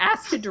Bay, and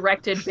asked to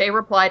direct it. Bay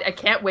replied, "I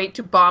can't wait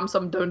to bomb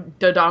some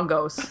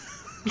dodongos."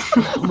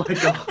 Oh my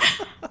god.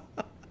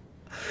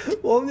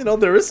 Well,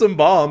 there is some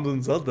bombs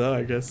in Zelda,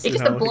 I guess. It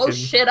just blows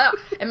shit up.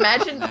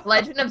 Imagine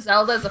Legend of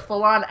Zelda as a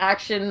full-on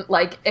action,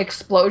 like,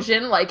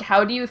 explosion. Like,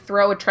 how do you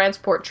throw a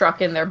transport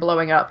truck in there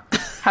blowing up?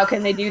 How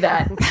can they do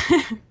that?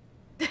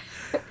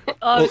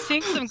 I'm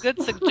seeing some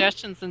good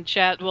suggestions in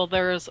chat. Well,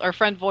 there's our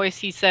friend Voice.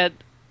 He said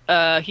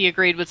he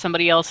agreed with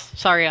somebody else.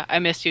 Sorry, I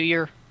missed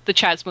you. The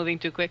chat's moving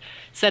too quick.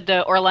 Said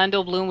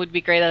Orlando Bloom would be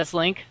great as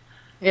Link.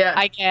 Yeah,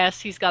 I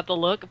guess he's got the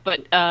look.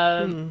 But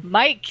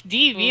Mike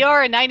D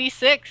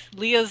VR96,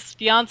 Leah's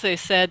fiance,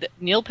 said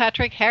Neil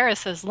Patrick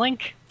Harris as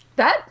Link.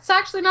 That's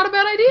actually not a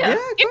bad idea. Yeah,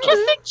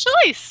 interesting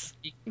choice.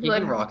 He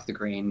can rock the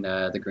green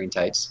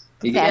tights.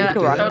 Yeah,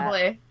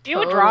 totally. He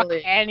would rock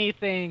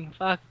anything.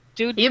 Fuck.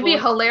 Dude, he'd be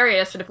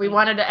hilarious, and if we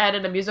wanted to add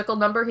in a musical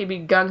number, he'd be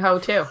gung-ho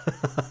too.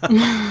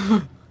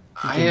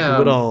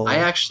 I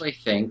actually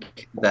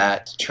think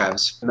that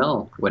Travis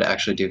Fimmel would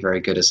actually do very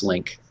good as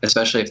Link,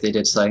 especially if they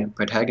did silent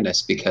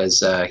protagonist,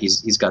 because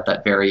he's got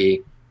that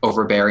very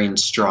overbearing,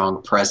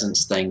 strong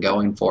presence thing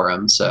going for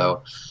him.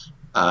 So,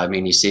 I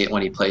mean, you see it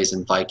when he plays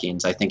in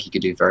Vikings. I think he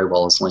could do very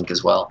well as Link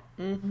as well.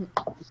 Mm-hmm.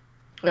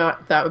 Yeah,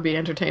 that would be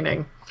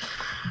entertaining.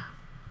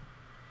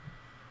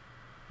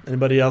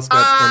 Anybody else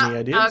got any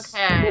ideas?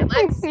 Okay,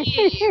 let's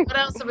see. What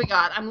else have we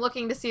got? I'm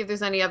looking to see if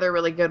there's any other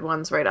really good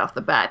ones right off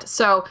the bat.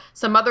 So,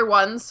 some other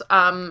ones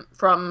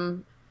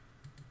from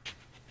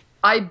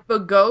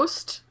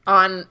iBeghost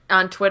on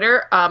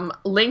Twitter.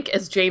 Link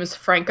as James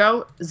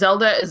Franco.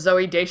 Zelda as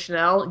Zoe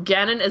Deschanel.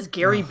 Ganon as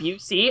Gary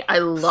Busey. I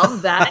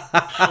love that.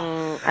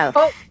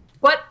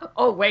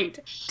 Oh, wait.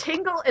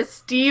 Tingle as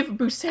Steve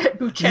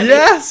Buscemi.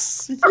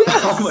 Yes!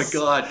 Oh my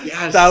god,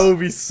 yes! That would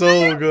be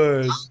so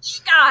good.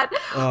 God.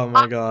 Oh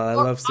my god, I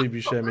love Steve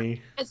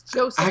Buscemi. As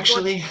Joseph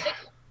Actually, Gordon,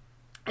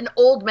 an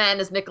old man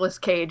as Nicolas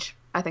Cage.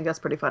 I think that's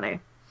pretty funny.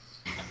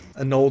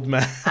 An old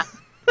man.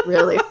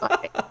 Really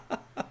funny.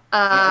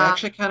 I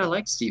actually kind of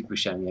like Steve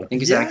Buscemi. I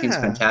think his acting's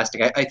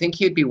fantastic. I think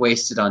he'd be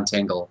wasted on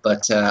Tingle,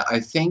 but I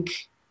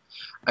think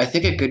a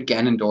good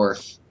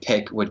Ganondorf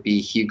pick would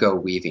be Hugo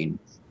Weaving.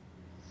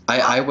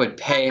 I would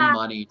pay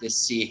money to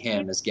see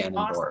him as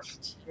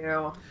Ganondorf.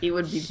 Awesome. He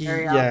would be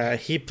very awesome. Yeah,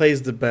 he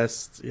plays the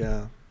best.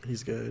 Yeah,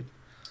 he's good.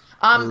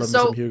 I love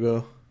some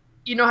Hugo.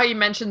 You know how you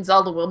mentioned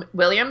Zelda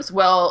Williams?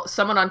 Well,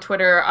 someone on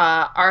Twitter,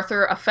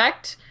 Arthur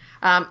Effect,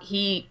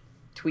 He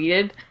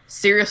tweeted,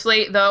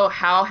 "Seriously, though,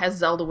 how has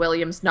Zelda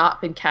Williams not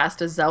been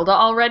cast as Zelda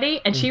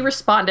already?" And she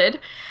responded,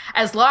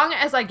 "As long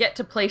as I get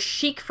to play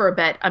Sheik for a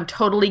bit, I'm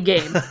totally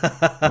game."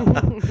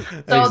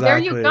 So there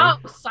you go.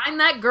 Sign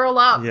that girl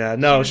up. Yeah,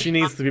 no, she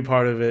needs to be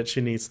part of it.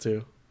 She needs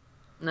to.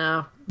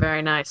 No,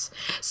 very nice.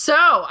 So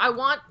I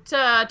want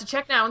to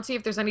check now and see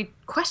if there's any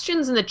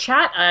questions in the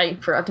chat. I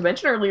forgot to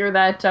mention earlier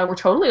that we're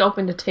totally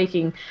open to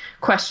taking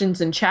questions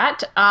in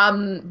chat.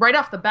 Right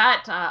off the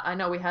bat, I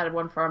know we had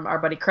one from our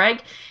buddy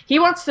Craig. He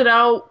wants to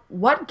know,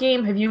 what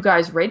game have you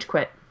guys rage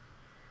quit?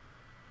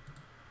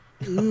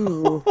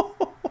 Ooh.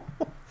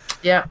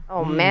 Yeah.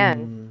 Oh,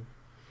 man.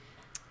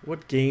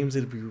 What games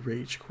did we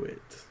rage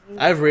quit?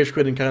 I've rage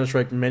quit in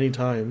Counter-Strike many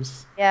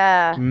times.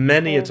 Yeah.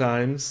 Many a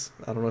times.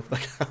 I don't know if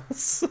that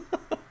counts.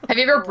 Have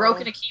you ever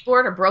broken a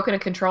keyboard or broken a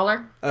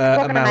controller?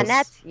 Broken a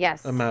manette?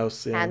 Yes. A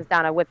mouse, yeah. Hands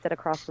down, I whipped it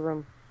across the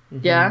room.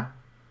 Mm-hmm. Yeah.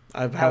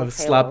 I've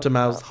slapped a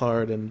mouse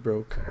hard and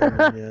broke. I mean,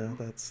 yeah,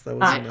 that was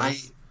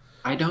nice.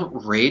 I don't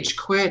rage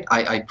quit.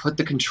 I put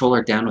the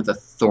controller down with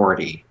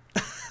authority.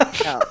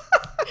 No.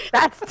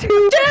 That's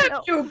too... Damn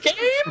you, game!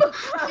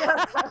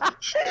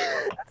 That's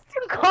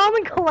too calm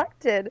and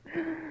collected.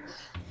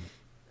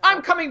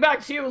 I'm coming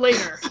back to you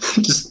later.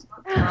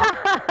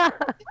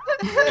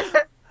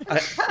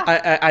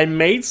 I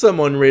made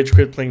someone rage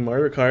quit playing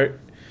Mario Kart.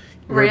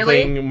 We were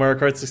Really? playing Mario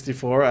Kart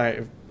 64.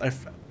 I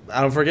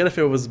don't forget if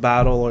it was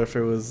battle or if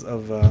it was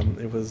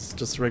it was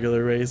just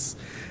regular race,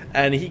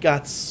 and he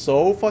got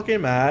so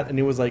fucking mad, and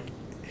he was like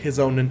his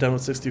own Nintendo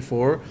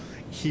 64.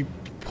 He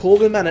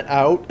pulled him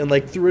out and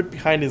like threw it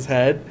behind his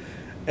head,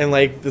 and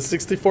like the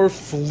 64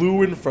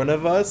 flew in front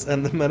of us,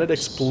 and the minute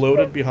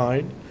exploded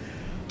behind.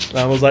 And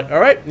I was like, all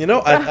right,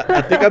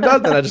 I think I'm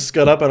done. Then I just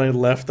got up and I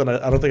left, and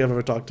I don't think I've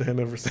ever talked to him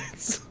ever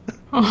since.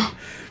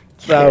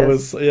 That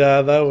was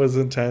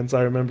intense.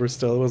 I remember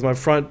still. It was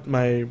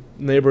my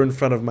neighbor in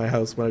front of my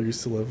house where I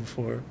used to live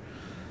before.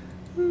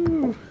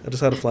 Ooh, I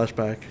just had a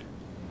flashback.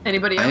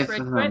 Anybody else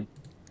rage quit?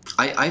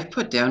 I've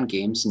put down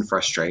games in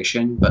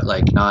frustration, but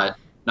like not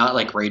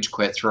like rage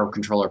quit, throw a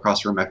controller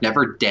across the room. I've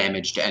never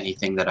damaged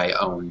anything that I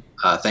own,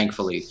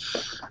 thankfully.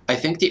 I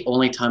think the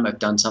only time I've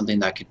done something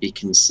that could be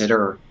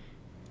considered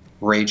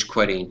rage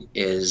quitting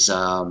is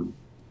there's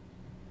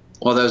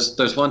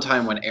one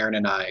time when Erin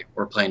and I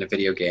were playing a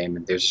video game,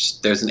 and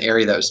there's an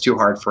area that was too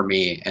hard for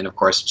me, and of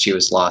course she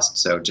was lost,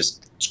 so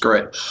just screw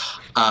it.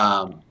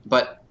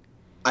 But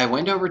I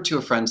went over to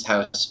a friend's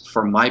house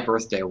for my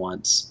birthday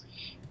once,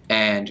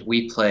 and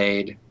we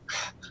played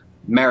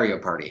Mario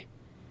Party.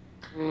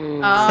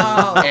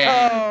 Oh.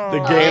 The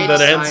game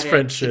that ends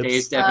friendships.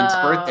 Today's Devin's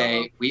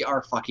birthday. We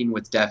are fucking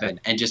with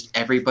Devin, and just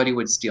everybody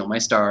would steal my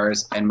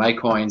stars and my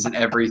coins and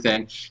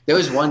everything. There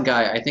was one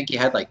guy, I think he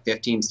had like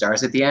 15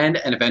 stars at the end,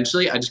 and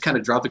eventually I just kind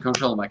of dropped the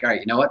control. I'm like, all right,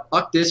 you know what?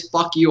 Fuck this.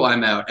 Fuck you.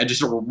 I'm out. And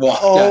just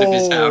walked out of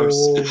his house.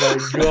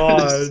 Oh my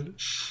god.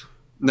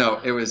 No,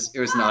 it was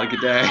not a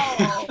good day.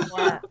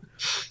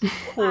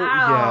 Wow.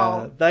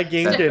 Yeah, that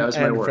game did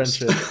end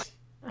friendships.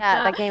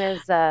 Yeah, that game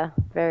is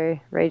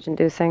very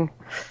rage-inducing.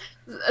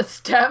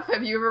 Steph,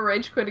 have you ever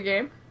rage quit a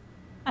game?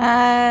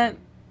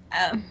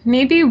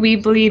 Maybe We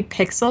Bleed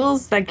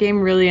Pixels. That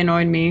game really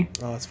annoyed me.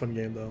 Oh, it's a fun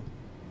game though.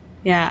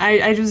 Yeah,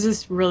 I was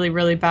just really,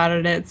 really bad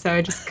at it, so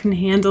I just couldn't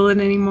handle it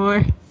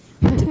anymore.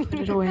 Had to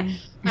put it away.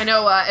 I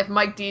know if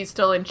Mike D is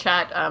still in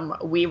chat,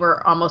 we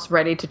were almost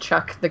ready to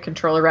chuck the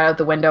controller out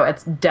the window.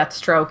 It's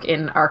Deathstroke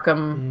in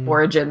Arkham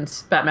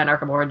Origins, Batman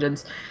Arkham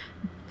Origins.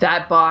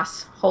 That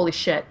boss, holy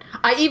shit.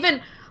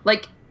 I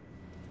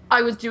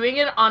was doing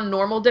it on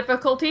normal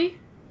difficulty,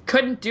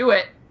 couldn't do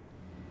it,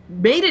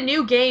 made a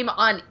new game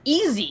on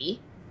easy,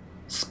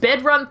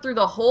 sped run through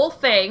the whole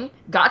thing,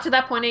 got to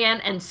that point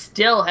again, and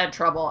still had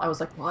trouble. I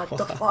was like, what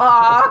the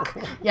fuck?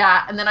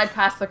 Yeah, and then I'd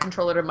pass the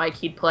controller to Mike,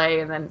 he'd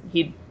play, and then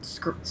he'd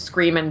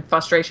scream in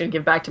frustration,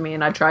 give back to me,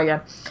 and I'd try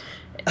again.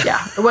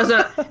 Yeah, it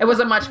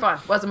wasn't much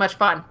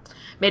fun.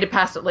 Made it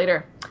past it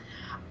later.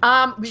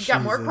 We've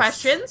got more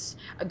questions.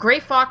 Gray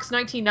Fox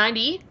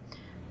 1990.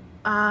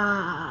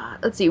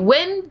 Let's see.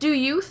 When do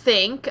you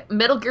think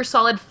Metal Gear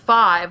Solid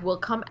 5 will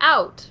come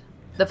out?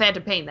 The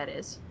Phantom Pain, that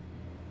is.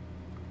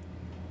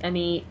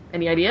 Any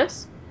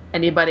ideas?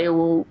 Anybody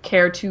will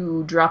care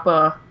to drop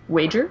a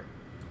wager?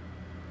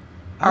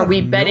 Are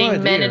we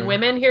betting men and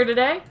women here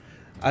today?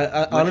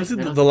 I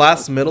honestly, the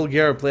last Metal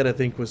Gear I played, I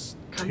think, was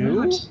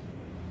 2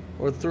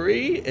 or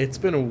 3. It's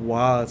been a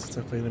while since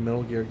I played a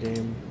Metal Gear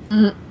game.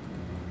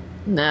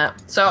 No.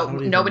 So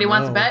nobody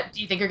wants to bet?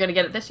 Do you think you're going to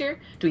get it this year?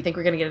 Do we think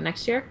we're going to get it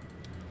next year?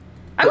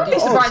 I wouldn't be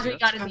surprised if we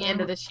got it at the end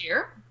of this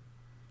year.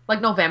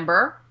 Like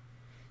November.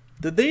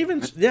 Did they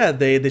even... Yeah,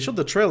 they showed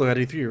the trailer at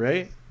E3,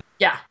 right?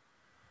 Yeah.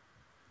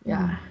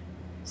 Yeah.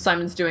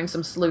 Simon's doing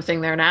some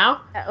sleuthing there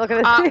now. Look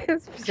at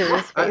this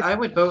serious face. I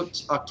would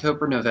vote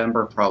October,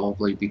 November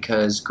probably,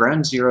 because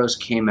Ground Zeroes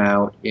came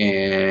out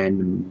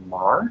in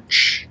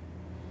March.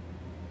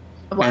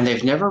 And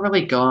they've never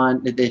really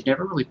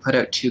put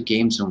out 2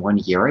 games in 1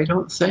 year, I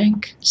don't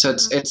think. So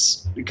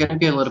it's going to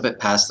be a little bit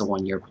past the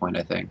 1 year point,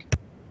 I think.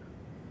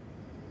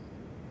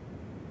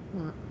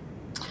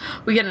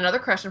 We get another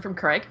question from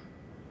Craig.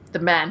 The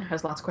man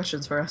has lots of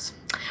questions for us.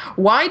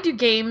 Why do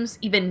games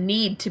even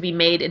need to be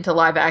made into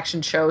live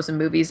action shows and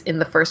movies in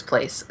the first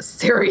place?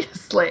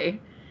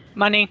 Seriously.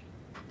 Money.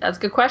 That's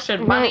a good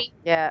question. Money.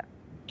 Yeah.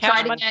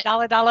 Cash money,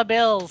 dollar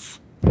bills.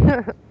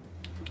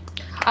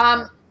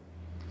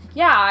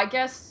 Yeah, I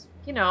guess,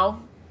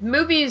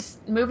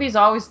 movies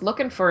always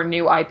looking for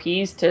new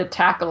IPs to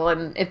tackle,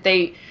 and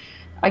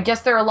I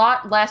guess they're a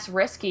lot less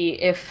risky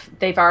if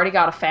they've already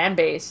got a fan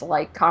base,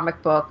 like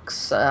comic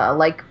books,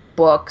 like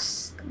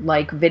books,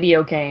 like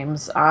video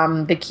games.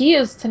 The key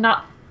is to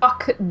not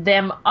fuck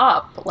them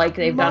up like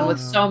they've done with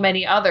so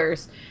many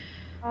others.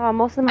 Oh,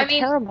 most of them are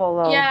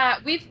terrible, though. Yeah,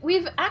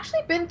 we've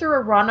actually been through a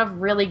run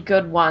of really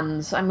good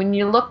ones. I mean,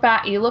 you look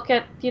at,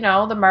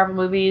 the Marvel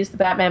movies, the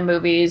Batman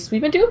movies.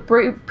 We've been doing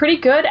pretty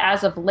good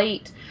as of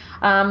late.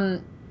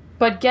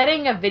 But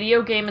getting a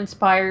video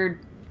game-inspired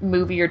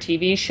movie or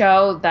TV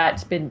show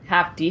that's been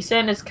half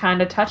decent is kind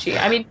of touchy.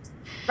 I mean,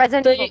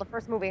 Resident Evil, the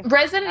first movie.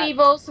 Resident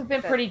Evils have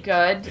been pretty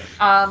good.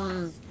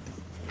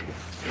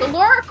 The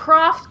Lara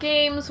Croft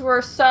games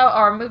were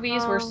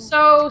movies were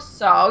so.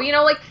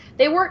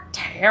 They weren't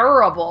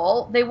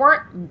terrible. They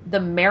weren't the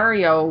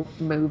Mario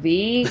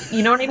movie.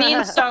 You know what I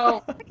mean?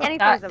 So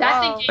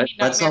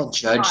let's all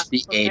judge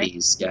the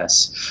 '80s.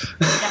 Yes.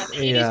 Yeah, the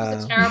 '80s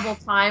was a terrible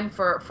time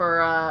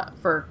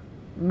for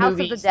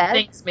movies.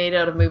 Things made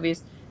out of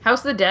movies. House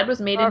of the Dead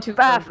was made into.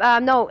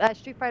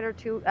 Street Fighter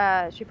 2.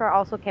 Street Fighter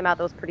also came out.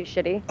 That was pretty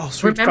shitty. Oh,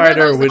 Street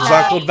Fighter with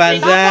Jean-Claude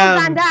Van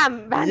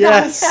Damme.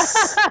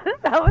 Yes.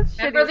 That was shitty.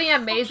 Remember the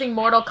amazing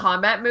Mortal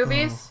Kombat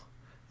movies?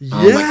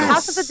 Yes.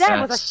 House of the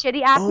Dead was a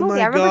shitty ass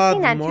movie. I remember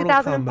seeing that in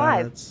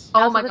 2005.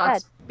 Oh my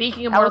god!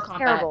 Speaking of Mortal Kombat,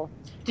 terrible.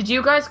 Did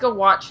you guys go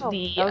watch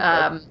the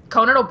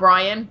Conan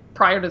O'Brien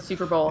prior to the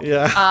Super Bowl?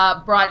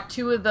 Yeah. Brought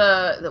two of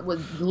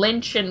with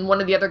Lynch and one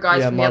of the other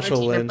guys from the other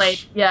team and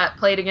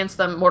played against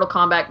them. Mortal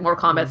Kombat.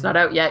 Mortal Kombat's not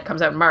out yet. It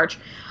comes out in March.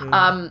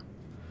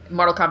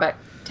 Mortal Kombat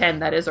 10,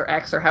 that is, or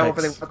X, or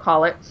however they want to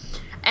call it.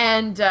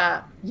 And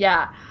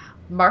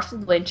Marshall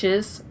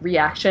Lynch's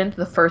reaction to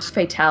the first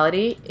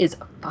fatality is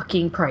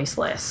fucking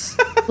priceless.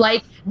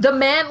 The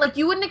man,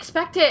 you wouldn't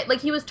expect it.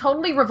 He was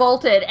totally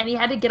revolted, and he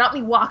had to get up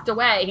and he walked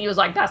away. He was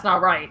like, that's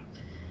not right.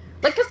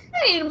 Because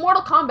in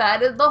Mortal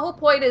Kombat, the whole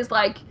point is,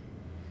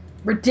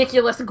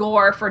 ridiculous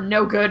gore for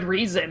no good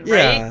reason,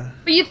 right? Yeah.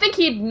 But you'd think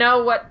he'd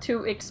know what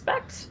to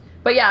expect.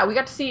 But yeah, we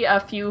got to see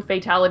a few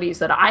fatalities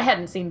that I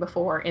hadn't seen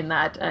before in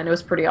that, and it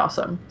was pretty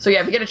awesome. So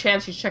yeah, if you get a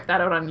chance, you should check that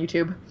out on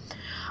YouTube.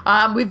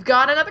 We've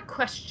got another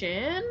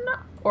question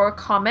or a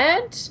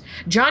comment.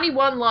 Johnny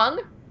One Lung.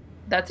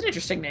 That's an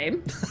interesting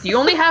name. Do you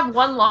only have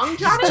one lung,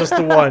 Johnny? Just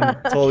the one.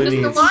 That's all he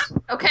needs. Just the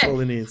one? Okay. That's all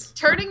he needs.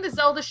 Turning the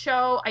Zelda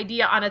show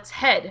idea on its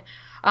head.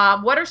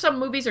 What are some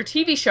movies or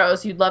TV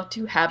shows you'd love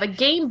to have a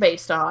game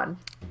based on?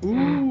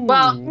 Ooh.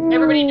 Well,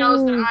 everybody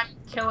knows that I'm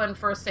killing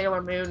for a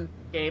Sailor Moon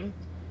game.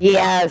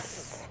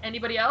 Yes.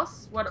 Anybody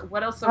else?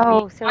 What else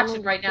are we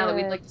watching right now that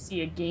we'd like to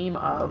see a game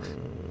of?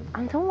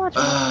 I don't watch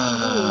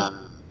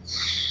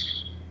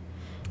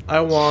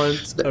I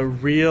want a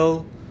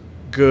real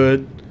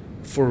good,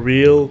 for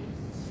real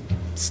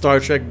Star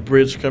Trek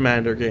Bridge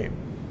Commander game.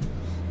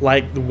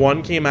 The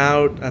one came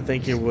out, I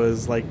think it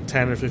was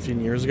 10 or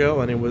 15 years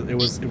ago, and it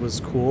was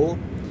cool.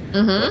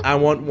 Mm-hmm. I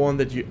want one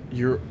that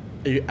you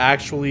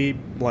actually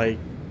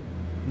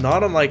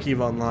not unlike EVE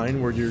Online,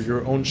 where you're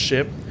your own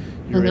ship,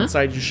 you're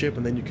inside your ship,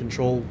 and then you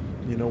control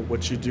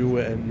what you do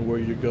and where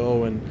you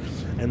go, and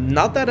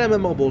not that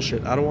MMO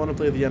bullshit. I don't want to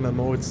play the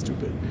MMO. It's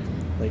stupid.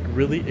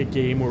 Really a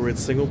game where it's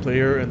single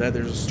player and that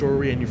there's a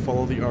story and you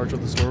follow the arc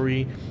of the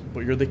story, but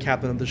you're the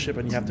captain of the ship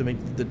and you have to make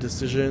the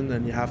decision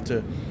and you have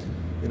to,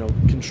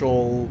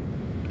 control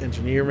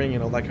engineering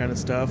and all that kind of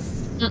stuff.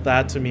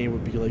 That to me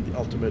would be the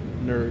ultimate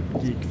nerd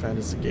geek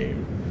fantasy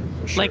game.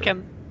 For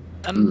sure.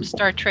 A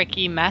Star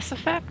Trek-y Mass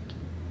Effect?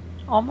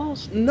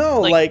 Almost?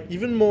 No,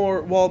 even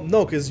more. Well,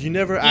 no, because you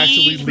never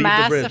actually leave the bridge.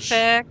 Mass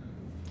Effect.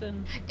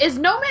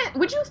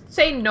 Would you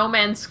say No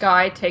Man's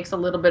Sky takes a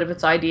little bit of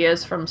its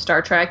ideas from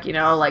Star Trek,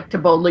 to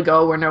boldly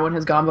go where no one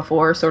has gone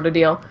before, sort of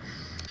deal?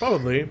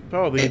 Probably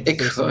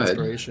there's some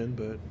inspiration,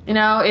 but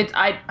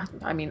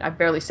I've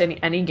barely seen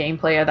any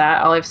gameplay of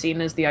that. All I've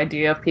seen is the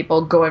idea of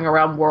people going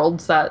around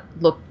worlds that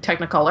look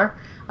Technicolor.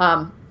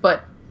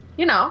 But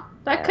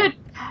that could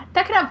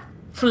have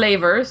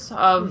flavors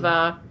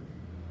of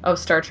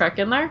Star Trek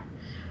in there.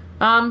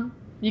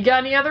 You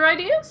got any other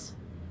ideas?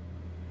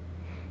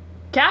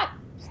 Kat?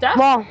 Steph?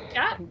 Well,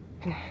 Kat?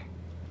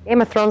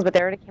 Game of Thrones, but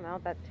they already came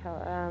out.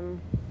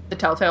 The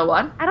Telltale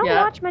one? I don't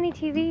watch many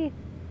TV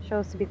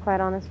shows, to be quite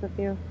honest with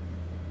you.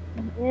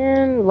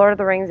 And Lord of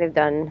the Rings, they've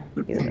done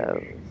a few of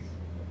those.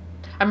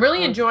 I'm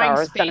really enjoying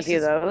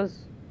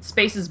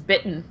Space's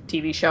Bitten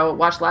TV show.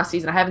 Watched last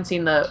season. I haven't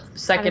seen the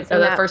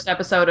first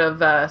episode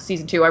of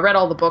season 2. I read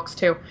all the books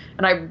too,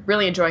 and I'm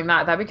really enjoying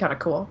that. That'd be kind of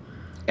cool.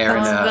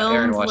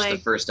 Aaron watched the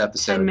first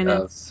episode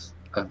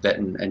of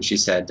Bitten, and she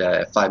said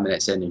 5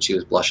 minutes in, and she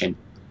was blushing.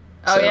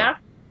 Oh, yeah?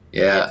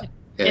 Yeah.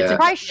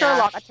 Try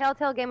Sherlock, a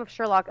Telltale game of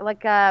Sherlock,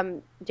 like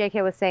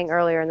JK was saying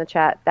earlier in the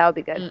chat. That would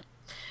be good.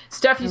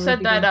 Steph, you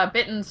said that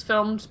Bitten's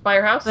filmed by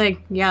your house?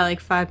 Like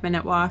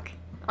 5-minute walk.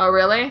 Oh,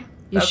 really?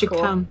 You should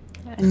come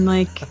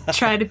and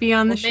try to be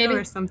on the show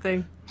or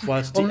something.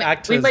 Watch the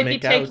actors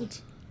make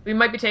out. We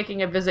might be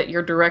taking a visit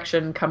your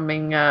direction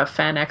coming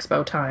Fan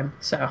Expo time,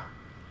 so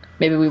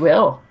maybe we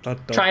will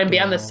try and be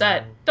on the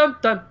set. Dun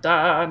dun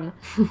dun.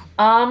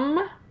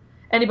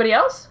 Anybody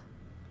else?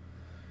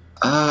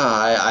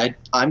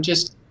 I'm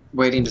just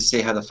waiting to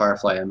see how the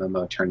Firefly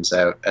MMO turns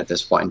out at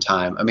this point in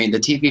time. I mean, the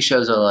TV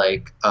shows are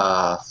like,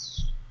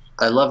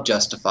 I love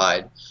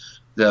Justified,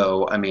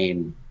 though. I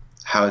mean,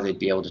 how they'd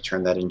be able to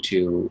turn that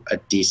into a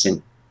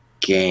decent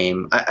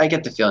game. I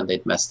get the feeling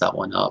they'd mess that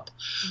one up.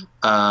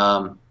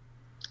 I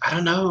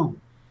don't know.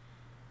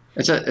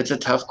 It's a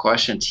tough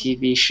question.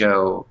 TV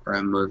show or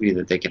a movie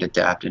that they could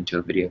adapt into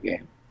a video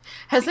game.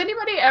 Has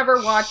anybody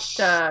ever watched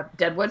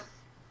Deadwood?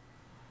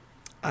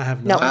 I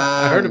have not.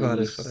 I heard about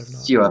it, but I've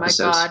not. Few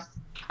episodes. My God.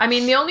 I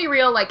mean, the only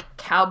real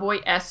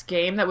cowboy-esque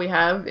game that we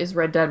have is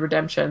Red Dead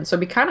Redemption. So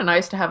it'd be kind of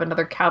nice to have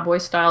another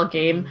cowboy-style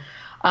game,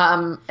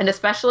 and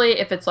especially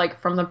if it's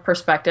from the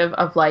perspective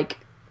of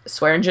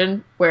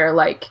Swearingen, where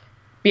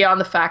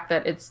beyond the fact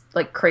that it's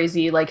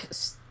crazy,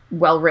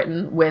 well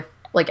written with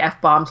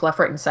F-bombs left,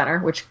 right, and center,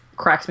 which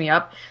cracks me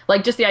up.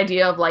 Just the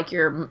idea of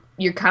you're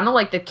kind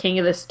of the king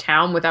of this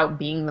town without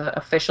being the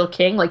official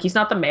king. He's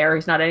not the mayor,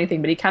 he's not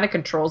anything, but he kind of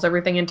controls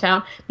everything in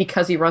town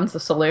because he runs the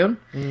saloon.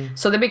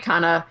 So that'd be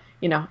kind of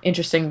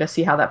interesting to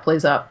see how that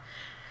plays out.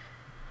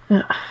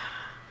 All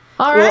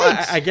right.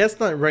 Well, I guess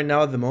not right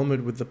now at the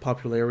moment with the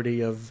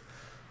popularity of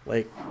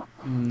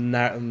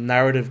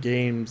narrative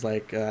games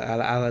a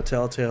la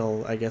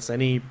Telltale. I guess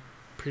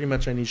pretty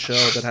much any show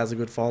that has a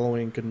good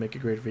following could make a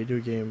great video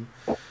game.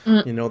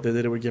 They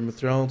did it with Game of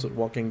Thrones, with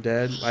Walking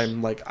Dead.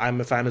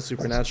 I'm a fan of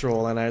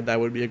Supernatural, and that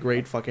would be a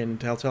great fucking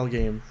Telltale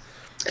game.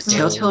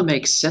 Telltale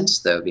makes sense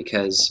though,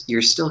 because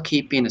you're still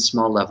keeping a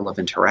small level of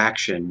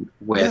interaction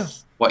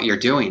with what you're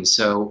doing.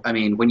 So, I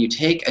mean, when you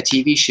take a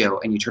TV show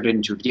and you turn it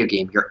into a video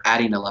game, you're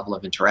adding a level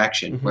of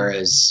interaction.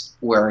 Whereas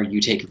where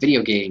you take a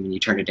video game and you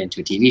turn it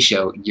into a TV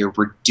show, you're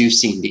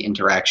reducing the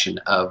interaction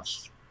of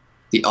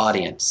the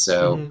audience.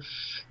 So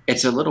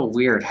it's a little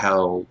weird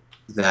how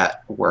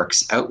that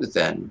works out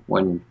then,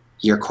 when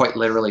you're quite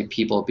literally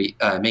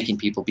making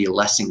people be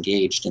less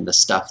engaged in the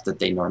stuff that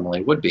they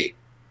normally would be.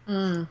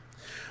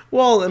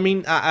 Well, I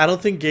mean, I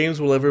don't think games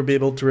will ever be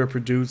able to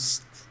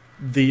reproduce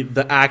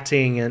the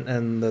acting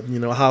and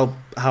the,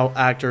 how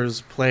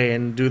actors play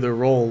and do their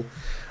role.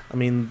 I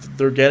mean,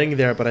 they're getting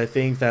there, but I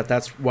think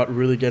that's what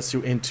really gets you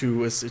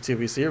into a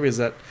TV series.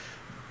 That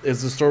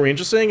is the story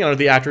interesting, and are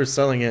the actors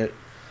selling it?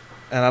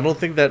 And I don't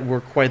think that we're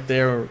quite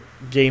there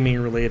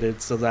gaming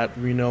related, so that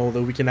we know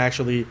that we can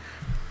actually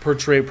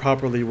portray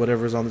properly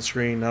whatever's on the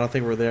screen. I don't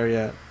think we're there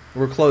yet.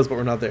 We're close, but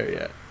we're not there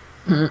yet.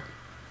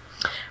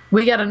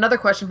 We got another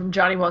question from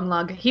Johnny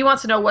Wonglug. He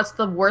wants to know what's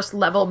the worst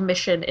level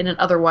mission in an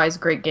otherwise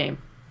great game.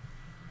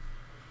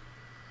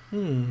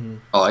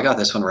 Oh, I got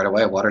this one right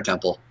away. Water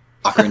Temple.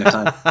 Ocarina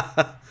of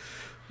Time.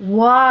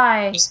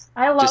 Why?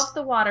 I love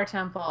the Water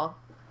Temple.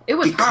 It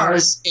was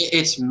because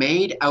it's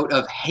made out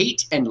of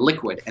hate and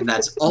liquid, and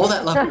that's all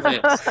that level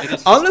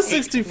is. On the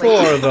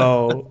 64,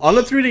 though. On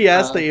the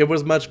 3DS, it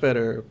was much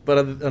better.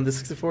 But on the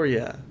 64,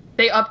 yeah.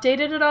 They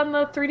updated it on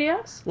the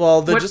 3DS?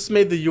 Well, they just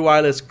made the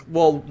UI less...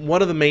 Well,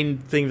 one of the main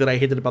things that I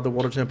hated about the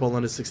Water Temple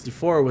on the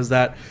 64 was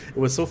that it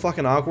was so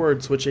fucking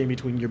awkward switching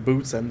between your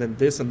boots and then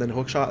this and then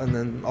hookshot and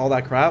then all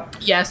that crap.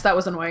 Yes, that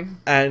was annoying.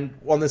 And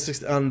on the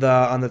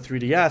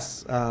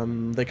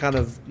 3DS, they kind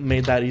of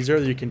made that easier.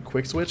 You can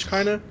quick switch,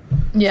 kind of.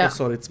 Yeah.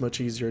 So it's much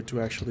easier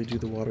to actually do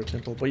the Water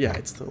Temple. But yeah,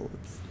 it's still...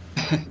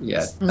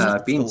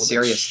 Being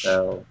serious,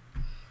 though...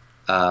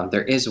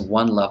 there is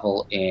one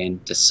level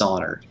in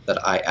Dishonored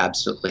that I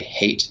absolutely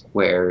hate,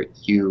 where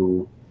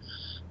you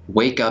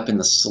wake up in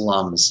the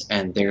slums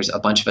and there's a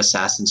bunch of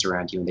assassins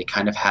around you, and they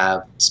kind of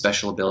have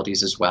special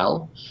abilities as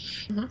well.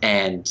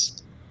 And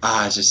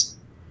just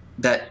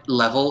that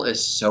level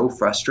is so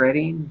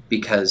frustrating,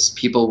 because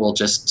people will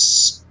just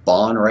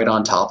spawn right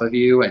on top of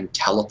you and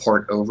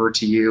teleport over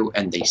to you,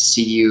 and they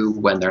see you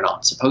when they're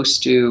not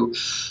supposed to,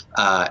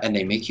 and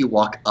they make you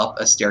walk up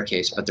a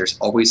staircase, but there's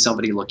always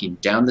somebody looking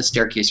down the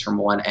staircase from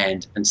one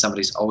end, and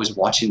somebody's always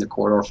watching the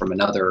corridor from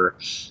another.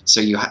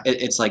 So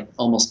it's like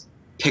almost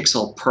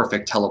pixel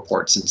perfect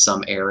teleports in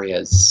some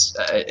areas.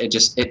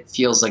 It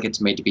feels like it's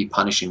made to be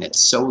punishing.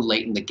 It's so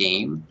late in the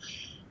game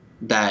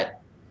that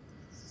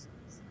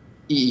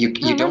you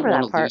don't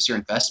want to lose your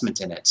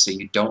investment in it, so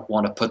you don't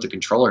want to put the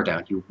controller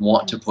down. You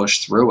want to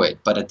push through it,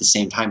 but at the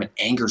same time, it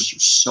angers you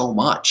so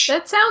much.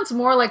 That sounds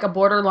more like a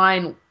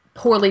borderline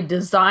poorly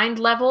designed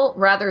level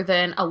rather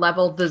than a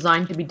level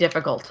designed to be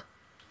difficult.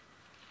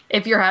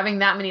 If you're having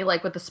that many,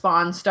 with the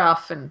spawn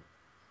stuff, and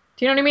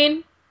do you know what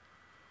I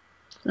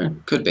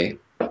mean? Could be.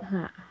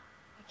 I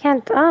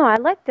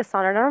like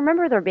Dishonored. I don't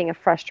remember there being a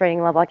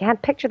frustrating level. I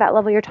can't picture that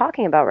level you're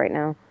talking about right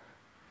now.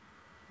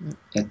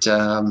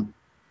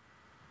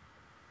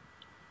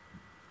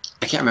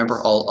 I can't remember.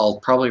 I'll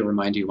probably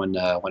remind you when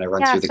I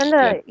run through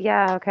the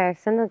game. Okay.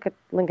 Send a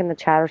link in the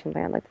chat or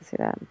something. I'd like to see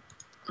that.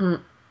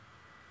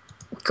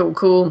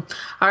 Cool.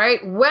 All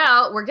right.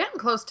 Well, we're getting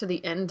close to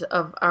the end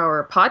of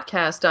our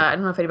podcast. I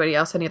don't know if anybody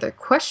else had any other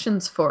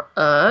questions for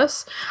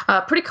us.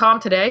 Pretty calm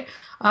today.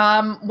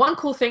 One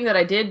cool thing that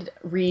I did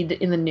read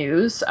in the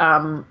news,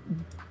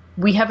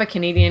 we have a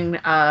Canadian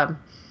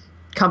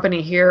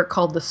company here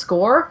called The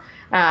Score.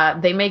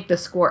 They make the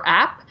Score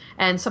app.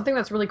 And something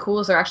that's really cool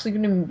is they're actually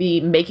going to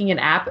be making an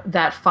app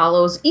that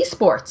follows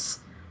esports.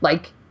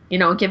 Like,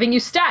 giving you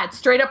stats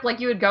straight up, like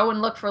you would go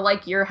and look for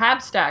like your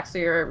Habs stats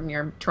or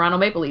your Toronto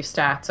Maple Leaf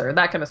stats or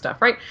that kind of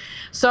stuff, right?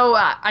 So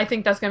I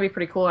think that's going to be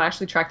pretty cool. I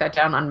actually tracked that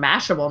down on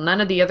Mashable. None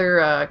of the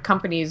other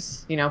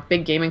companies,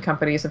 big gaming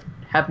companies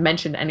have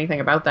mentioned anything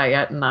about that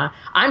yet. And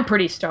I'm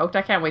pretty stoked.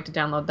 I can't wait to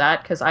download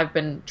that because I've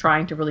been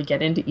trying to really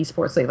get into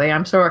esports lately.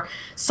 I'm sure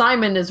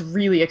Simon is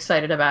really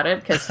excited about it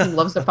because he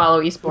loves to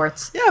follow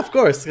esports. Yeah, of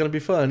course. It's going to be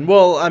fun.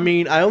 Well, I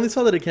mean, I only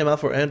saw that it came out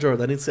for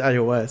Android. I didn't see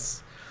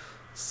iOS.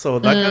 So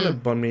that kind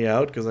of bummed me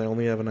out because I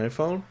only have an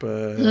iPhone,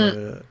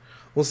 but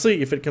we'll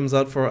see. If it comes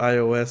out for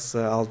iOS,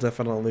 I'll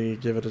definitely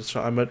give it a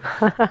try. But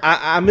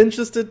I'm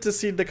interested to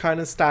see the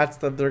kind of stats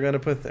that they're going to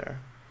put there.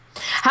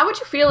 How would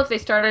you feel if they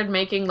started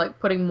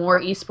putting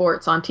more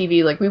esports on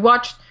TV? Like we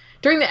watched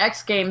during the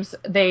X Games,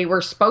 they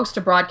were supposed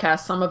to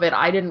broadcast some of it.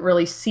 I didn't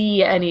really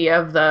see any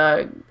of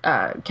the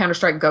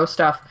Counter-Strike Go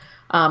stuff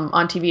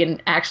on TV,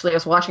 and actually I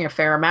was watching a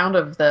fair amount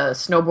of the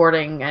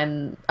snowboarding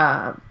and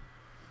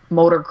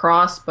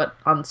motocross, but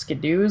on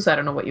skidoos. I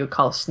don't know what you would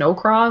call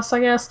snowcross, I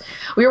guess.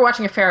 We were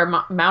watching a fair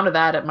amount of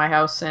that at my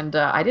house, and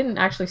I didn't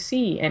actually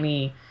see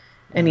any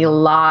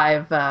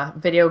live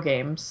video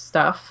games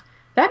stuff.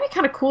 That'd be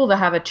kind of cool to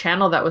have a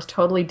channel that was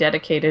totally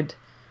dedicated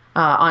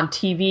on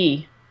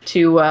TV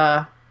to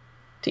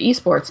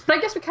esports. But I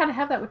guess we kind of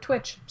have that with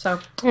Twitch. So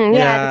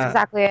that's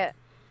exactly it.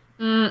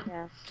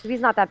 Yeah,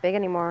 TV's not that big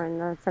anymore in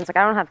the sense, like,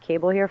 I don't have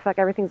cable here. Fuck,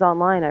 everything's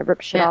online. I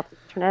rip shit off the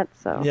internet.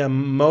 So yeah,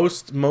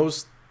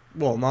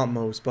 well, not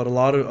most, but a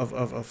lot of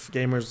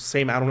gamers,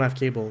 same, I don't have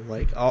cable.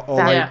 Like, all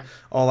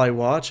I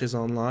watch is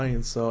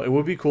online, so it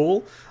would be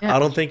cool. Yeah. I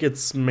don't think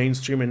it's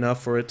mainstream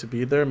enough for it to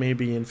be there.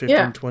 Maybe in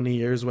 15, 20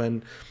 years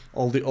when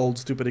all the old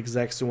stupid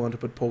execs who want to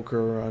put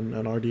poker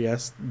on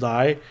RDS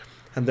die,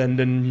 and then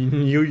the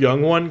new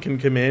young one can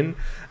come in,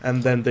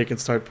 and then they can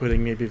start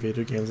putting maybe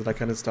video games and that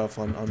kind of stuff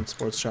on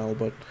Sports Channel,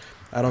 but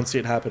I don't see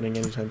it happening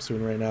anytime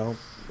soon right now.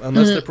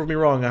 Unless they prove me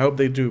wrong. I hope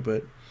they do,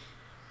 but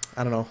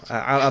I don't know.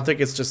 I don't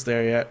think it's just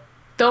there yet.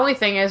 The only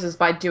thing is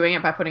by doing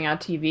it, by putting it on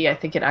TV, I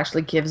think it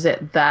actually gives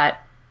it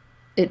that,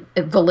 it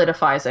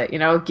validifies it,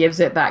 it gives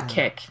it that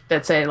kick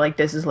that say, like,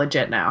 this is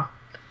legit now.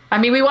 I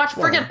mean, we watch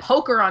friggin'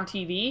 poker on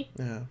TV.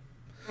 Yeah.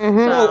 So.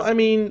 Well, I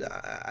mean,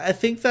 I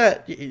think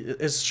that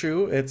it's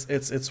true.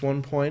 It's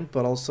one point,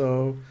 but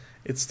also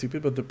it's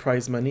stupid. But the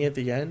prize money at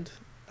the end,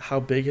 how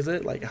big is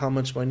it? Like, how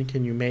much money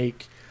can you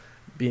make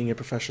being a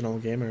professional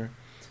gamer?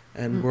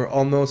 And we're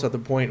almost at the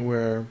point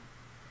where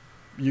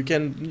you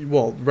can,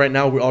 well, right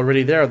now we're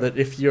already there, that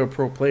if you're a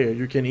pro player,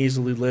 you can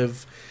easily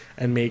live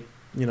and make,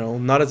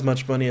 not as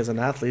much money as an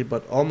athlete,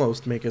 but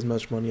almost make as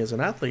much money as an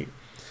athlete.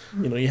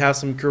 You have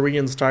some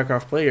Korean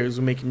StarCraft players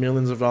who make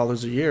millions of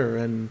dollars a year,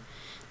 and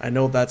I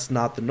know that's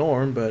not the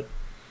norm, but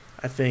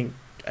I think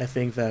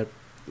that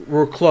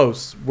we're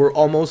close. We're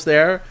almost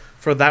there.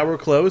 For that, we're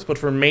close, but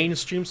for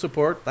mainstream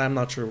support, I'm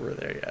not sure we're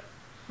there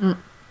yet.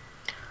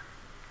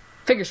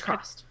 Fingers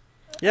crossed.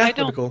 Yeah,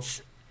 that'd be cool.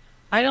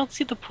 I don't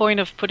see the point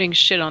of putting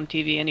shit on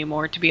TV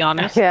anymore, to be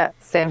honest. Yeah,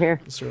 same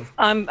here. That's true.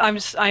 I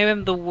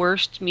am the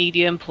worst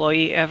media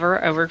employee ever.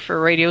 I work for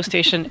a radio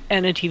station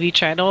and a TV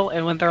channel,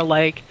 and when they're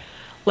like,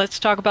 let's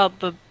talk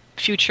about the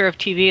future of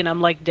TV, and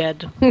I'm like,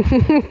 dead.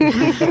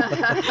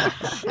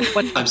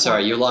 I'm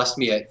sorry, you lost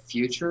me at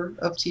future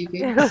of TV?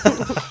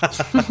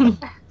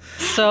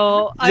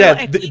 So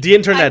yeah, the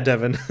internet,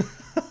 Devin.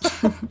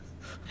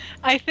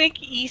 I think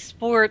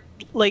esport,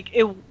 like,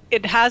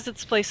 it has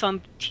its place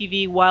on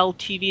TV while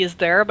TV is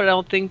there, but I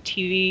don't think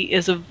TV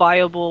is a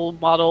viable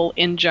model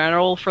in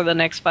general for the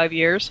next 5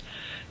 years.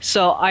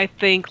 So I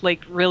think,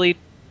 like, really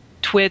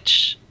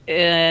Twitch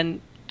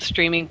and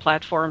streaming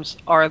platforms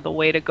are the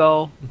way to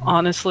go,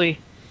 honestly.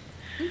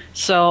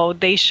 So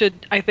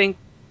I think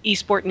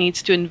esport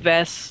needs to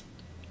invest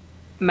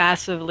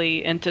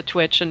massively into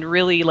Twitch and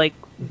really, like,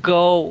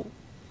 go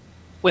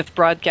with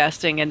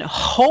broadcasting and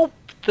hope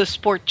the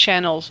sport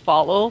channels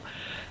follow.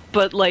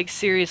 But, like,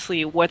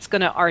 seriously, what's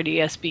going to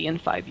RDS be in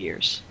 5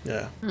 years?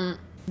 Yeah.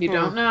 You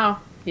don't know.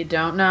 You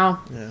don't know.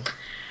 Yeah.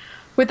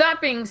 With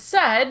that being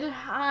said,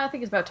 I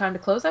think it's about time to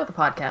close out the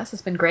podcast.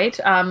 It's been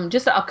great.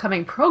 Just an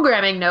upcoming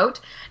programming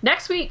note.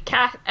 Next week,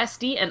 Kat,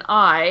 SD, and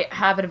I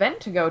have an event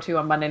to go to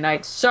on Monday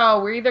night.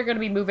 So we're either going to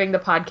be moving the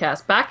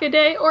podcast back a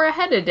day or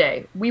ahead a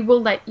day. We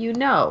will let you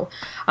know.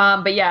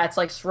 But yeah, it's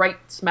like right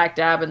smack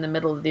dab in the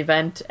middle of the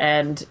event.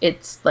 And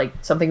it's like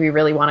something we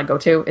really want to go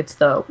to. It's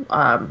the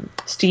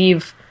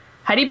Steve...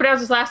 How do you pronounce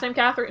his last name,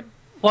 Catherine?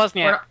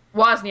 Wozniak.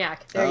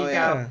 Wozniak. There you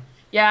go.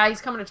 Yeah, he's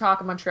coming to talk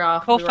in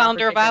Montreal.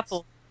 Co-founder of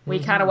Apple. We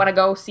kind of want to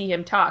go see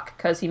him talk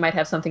because he might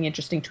have something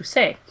interesting to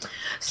say.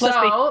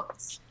 So,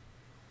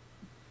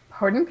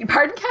 pardon,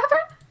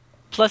 Catherine?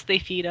 Plus, they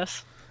feed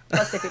us.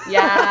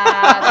 Yeah,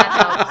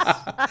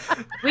 that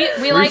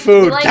helps. We like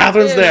food. We like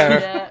Catherine's food.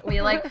 there.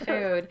 We like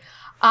food.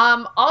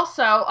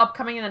 Also,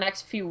 upcoming in the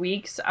next few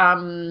weeks,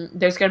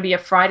 there's going to be a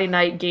Friday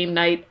night game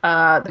night.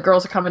 The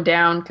girls are coming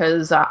down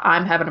because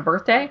I'm having a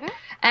birthday.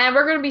 And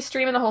we're going to be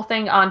streaming the whole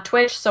thing on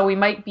Twitch, so we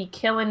might be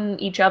killing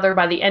each other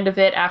by the end of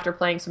it after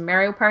playing some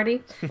Mario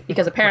Party,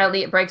 because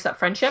apparently it breaks up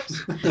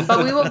friendships.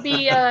 But we will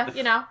be,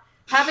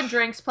 having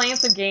drinks, playing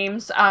some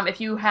games. If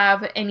you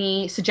have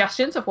any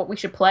suggestions of what we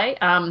should play,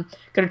 going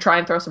to try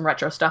and throw some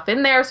retro stuff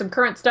in there, some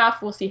current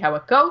stuff. We'll see how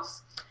it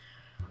goes.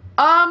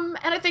 And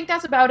I think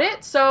that's about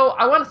it. So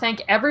I want to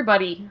thank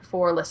everybody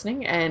for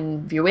listening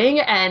and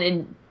viewing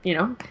and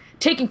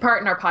taking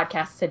part in our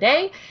podcast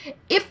today.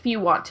 If you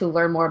want to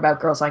learn more about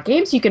Girls on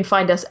Games, you can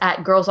find us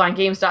at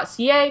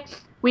girlsongames.ca.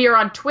 We are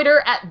on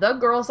Twitter at The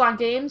Girls on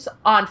Games,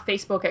 on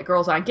Facebook at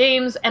Girls on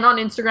Games, and on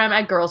Instagram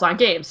at Girls on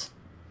Games.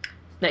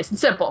 Nice and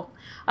simple.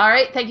 All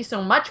right, thank you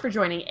so much for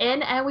joining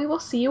in, and we will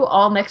see you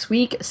all next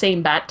week.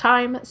 Same bat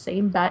time,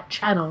 same bat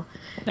channel.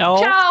 No.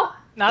 Ciao!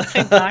 Not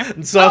same time.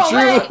 It's not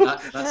true.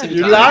 Not same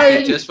You time.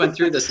 lied. You just went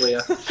through this,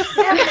 Leah.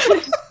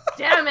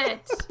 Damn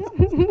it.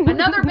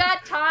 Another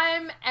bat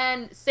time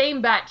and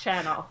same bat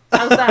channel.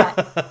 How's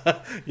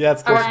that? Yeah,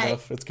 it's close All right.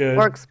 enough. It's good.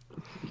 Works.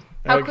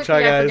 How Alright, quickly ciao,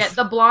 I guys. forget.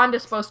 The blonde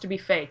is supposed to be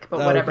fake, but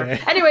whatever.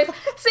 Okay. Anyways,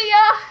 see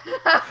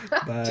ya.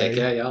 Bye. Take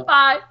care, y'all.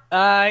 Bye.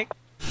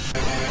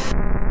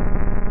 Bye.